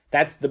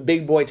 that's the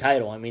big boy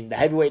title. The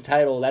heavyweight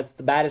title, that's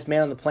the baddest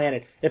man on the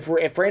planet. If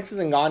Francis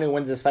Ngannou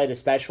wins this fight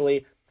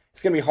especially,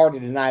 it's going to be hard to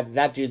deny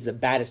that dude's the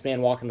baddest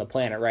man walking the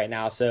planet right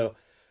now. So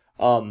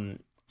I'm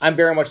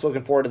very much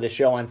looking forward to the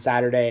show on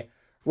Saturday.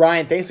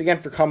 Ryan, thanks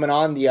again for coming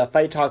on the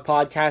Fight Talk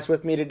podcast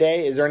with me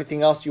today. Is there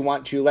anything else you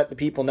want to let the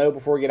people know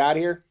before we get out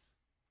of here?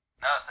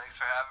 No, thanks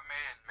for having me.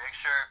 And make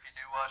sure if you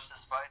do watch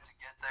this fight to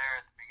get there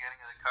at the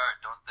beginning of the card.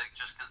 Don't think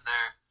just because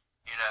they're,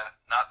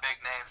 not big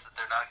names that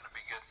they're not going to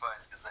be good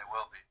fights, because they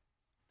will be.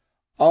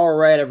 All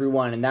right,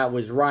 everyone. And that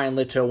was Ryan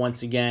Litto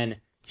once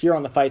again here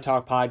on the Fight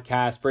Talk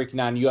podcast, breaking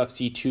down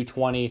UFC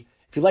 220.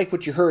 If you like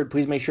what you heard,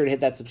 please make sure to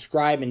hit that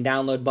subscribe and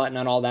download button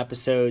on all the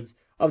episodes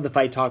of the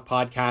Fight Talk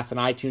podcast on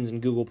iTunes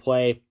and Google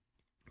Play.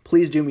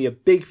 Please do me a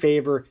big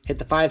favor, hit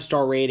the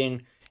 5-star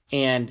rating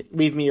and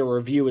leave me a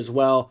review as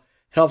well.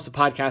 It helps the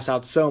podcast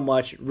out so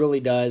much. It really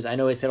does. I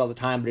know I say it all the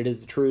time, but it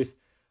is the truth.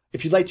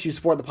 If you'd like to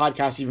support the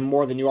podcast even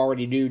more than you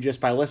already do just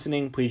by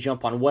listening, please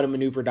jump on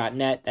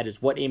whatamaneuver.net. That is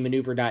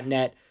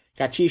whatamaneuver.net.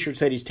 Got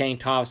t-shirts, hoodies, tank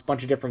tops,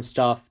 bunch of different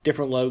stuff,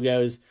 different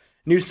logos,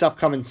 new stuff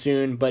coming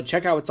soon, but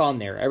check out what's on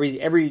there.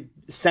 Every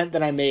cent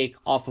that I make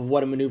off of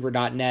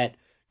whatamaneuver.net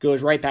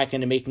goes right back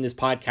into making this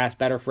podcast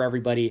better for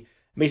everybody. It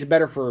makes it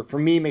better for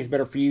me, makes it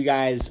better for you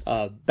guys,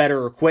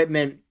 better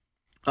equipment,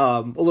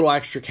 a little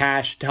extra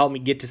cash to help me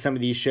get to some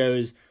of these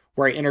shows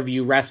where I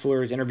interview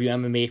wrestlers, interview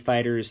MMA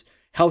fighters.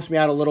 Helps me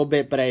out a little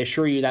bit, but I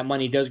assure you that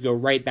money does go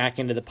right back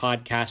into the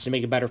podcast to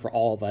make it better for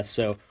all of us.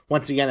 So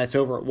once again, that's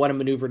over at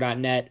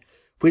whatamaneuver.net.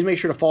 Please make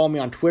sure to follow me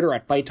on Twitter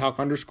at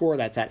FightTalk_.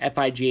 That's at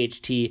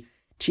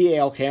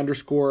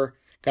FIGHTTALK_.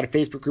 Got a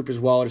Facebook group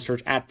as well to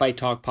search at Fight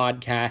Talk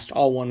Podcast,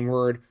 all one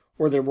word,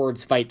 or their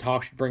words Fight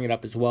Talk should bring it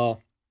up as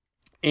well.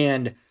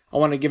 And I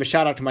want to give a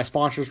shout out to my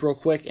sponsors real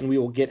quick, and we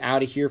will get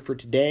out of here for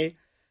today.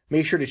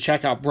 Make sure to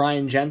check out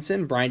Brian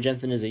Jensen. Brian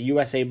Jensen is a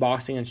USA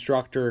boxing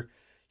instructor.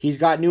 He's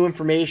got new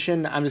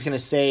information. I'm just going to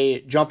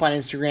say, jump on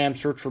Instagram,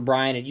 search for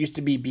Brian. It used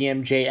to be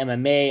BMJ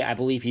MMA. I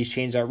believe he's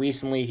changed that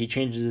recently. He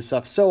changes his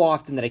stuff so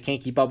often that I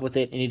can't keep up with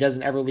it, and he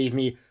doesn't ever leave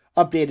me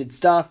updated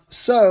stuff.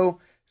 So,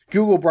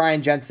 Google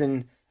Brian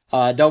Jensen.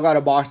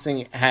 Delgado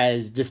Boxing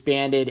has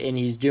disbanded, and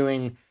he's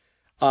doing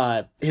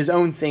his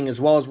own thing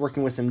as well as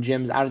working with some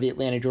gyms out of the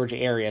Atlanta, Georgia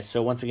area.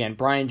 So, once again,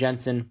 Brian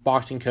Jensen,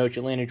 boxing coach,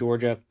 Atlanta,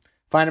 Georgia.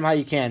 Find him how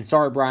you can.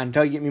 Sorry, Brian.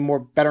 Until you get me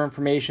better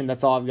information,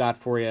 that's all I've got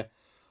for you.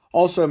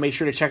 Also, make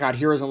sure to check out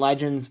Heroes and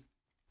Legends.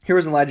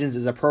 Heroes and Legends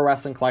is a pro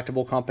wrestling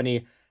collectible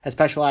company that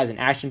specializes in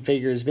action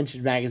figures,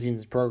 vintage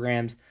magazines and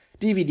programs,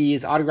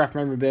 DVDs, autographed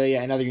memorabilia,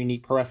 and other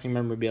unique pro wrestling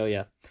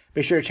memorabilia.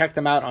 Make sure to check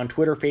them out on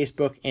Twitter,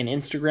 Facebook, and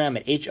Instagram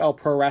at HL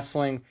Pro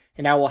Wrestling,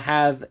 and I will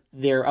have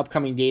their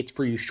upcoming dates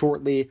for you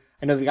shortly.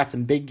 I know they've got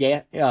some big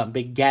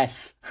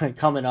guests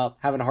coming up.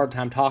 Having a hard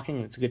time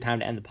talking. It's a good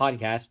time to end the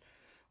podcast.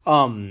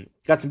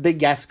 Got some big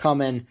guests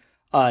coming.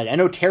 I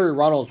know Terry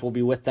Runnels will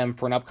be with them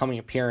for an upcoming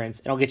appearance,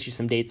 and I'll get you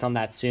some dates on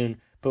that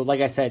soon. But like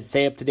I said,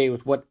 stay up to date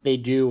with what they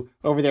do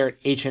over there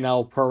at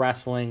HNL Pro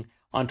Wrestling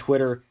on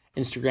Twitter,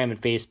 Instagram,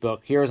 and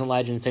Facebook. Heroes and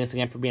Legends, thanks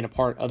again for being a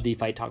part of the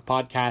Fight Talk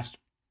podcast.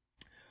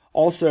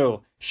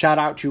 Also, shout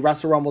out to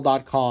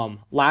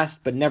WrestleRumble.com.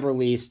 Last but never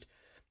least,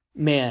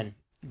 man,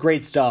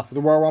 great stuff. The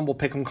Royal Rumble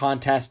Pick'em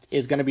contest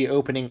is going to be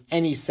opening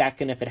any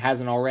second if it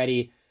hasn't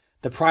already.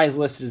 The prize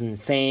list is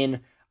insane.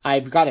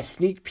 I've got a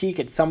sneak peek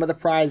at some of the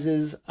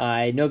prizes.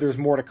 I know there's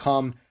more to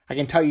come. I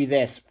can tell you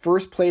this.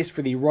 First place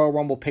for the Royal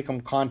Rumble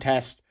Pick'em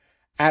contest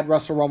at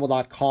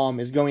WrestleRumble.com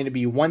is going to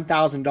be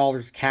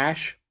 $1,000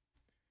 cash.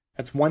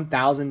 That's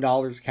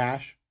 $1,000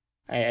 cash,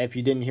 if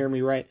you didn't hear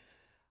me right.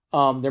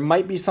 There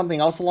might be something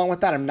else along with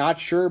that. I'm not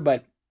sure,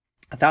 but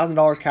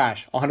 $1,000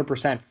 cash,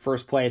 100%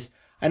 first place.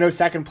 I know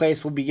second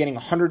place will be getting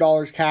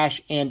 $100 cash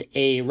and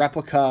a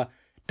replica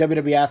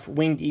WWF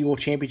Winged Eagle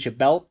Championship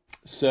belt.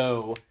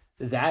 So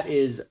that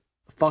is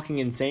fucking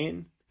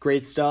insane.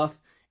 Great stuff.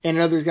 And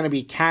I know there's going to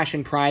be cash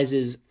and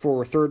prizes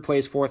for third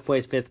place, fourth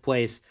place, fifth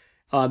place.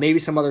 Maybe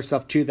some other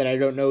stuff too that I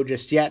don't know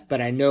just yet,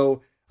 but I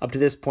know up to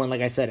this point,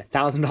 like I said,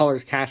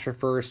 $1,000 cash for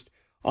first,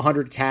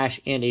 $100 cash,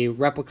 and a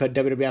replica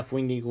WWF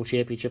Winged Eagle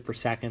Championship for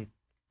second.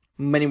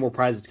 Many more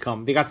prizes to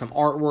come. They got some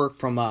artwork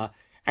from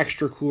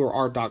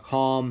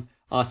extracoolerart.com,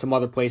 some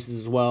other places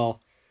as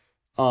well.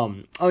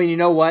 You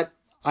know what?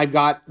 I've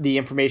got the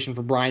information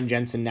for Brian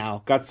Jensen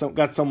now. Got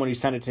someone who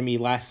sent it to me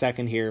last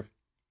second here.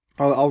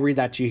 I'll read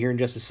that to you here in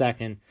just a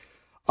second.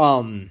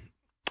 But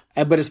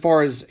as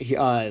far as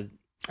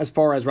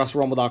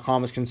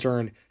WrestleRumble.com is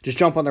concerned, just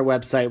jump on their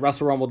website,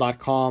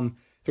 WrestleRumble.com.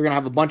 They're gonna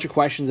have a bunch of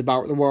questions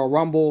about the Royal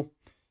Rumble.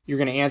 You're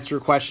gonna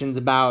answer questions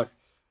about,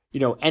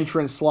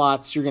 entrance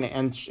slots. You're gonna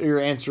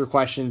answer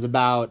questions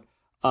about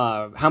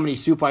how many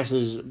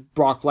suplexes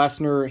Brock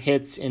Lesnar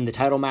hits in the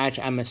title match.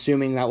 I'm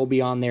assuming that will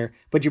be on there.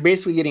 But you're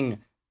basically getting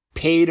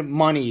paid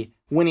money,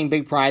 winning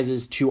big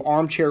prizes to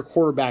armchair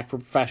quarterback for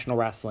professional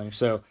wrestling.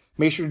 So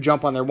make sure to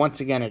jump on there once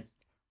again at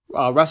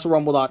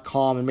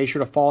WrestleRumble.com, and make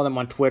sure to follow them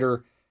on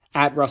Twitter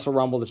at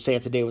WrestleRumble to stay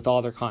up to date with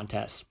all their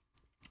contests.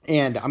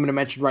 And I'm going to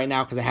mention right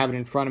now, because I have it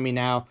in front of me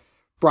now,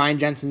 Brian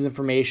Jensen's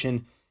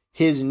information.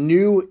 His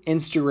new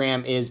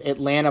Instagram is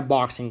Atlanta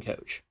Boxing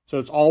Coach. So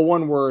it's all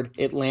one word,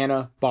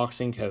 Atlanta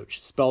Boxing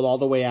Coach, spelled all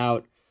the way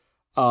out.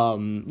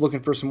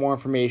 Looking for some more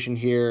information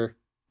here.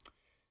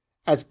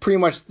 That's pretty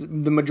much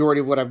the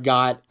majority of what I've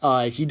got.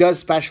 He does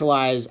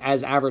specialize,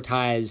 as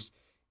advertised,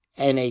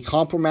 in a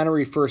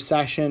complimentary first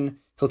session.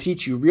 He'll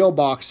teach you real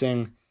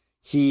boxing.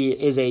 He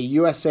is a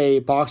USA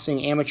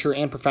boxing amateur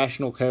and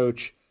professional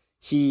coach.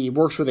 He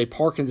works with a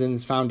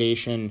Parkinson's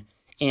Foundation,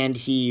 and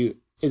he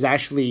is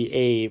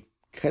actually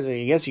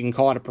I guess you can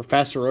call it a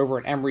professor over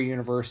at Emory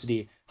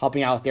University,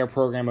 helping out with their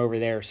program over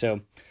there.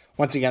 So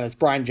once again, that's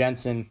Brian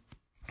Jensen.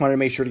 Wanted to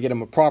make sure to get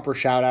him a proper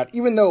shout out.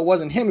 Even though it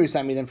wasn't him who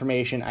sent me the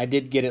information, I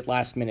did get it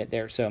last minute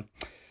there. So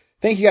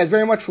thank you guys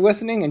very much for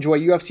listening. Enjoy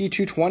UFC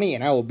 220,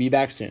 and I will be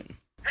back soon.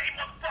 Hey,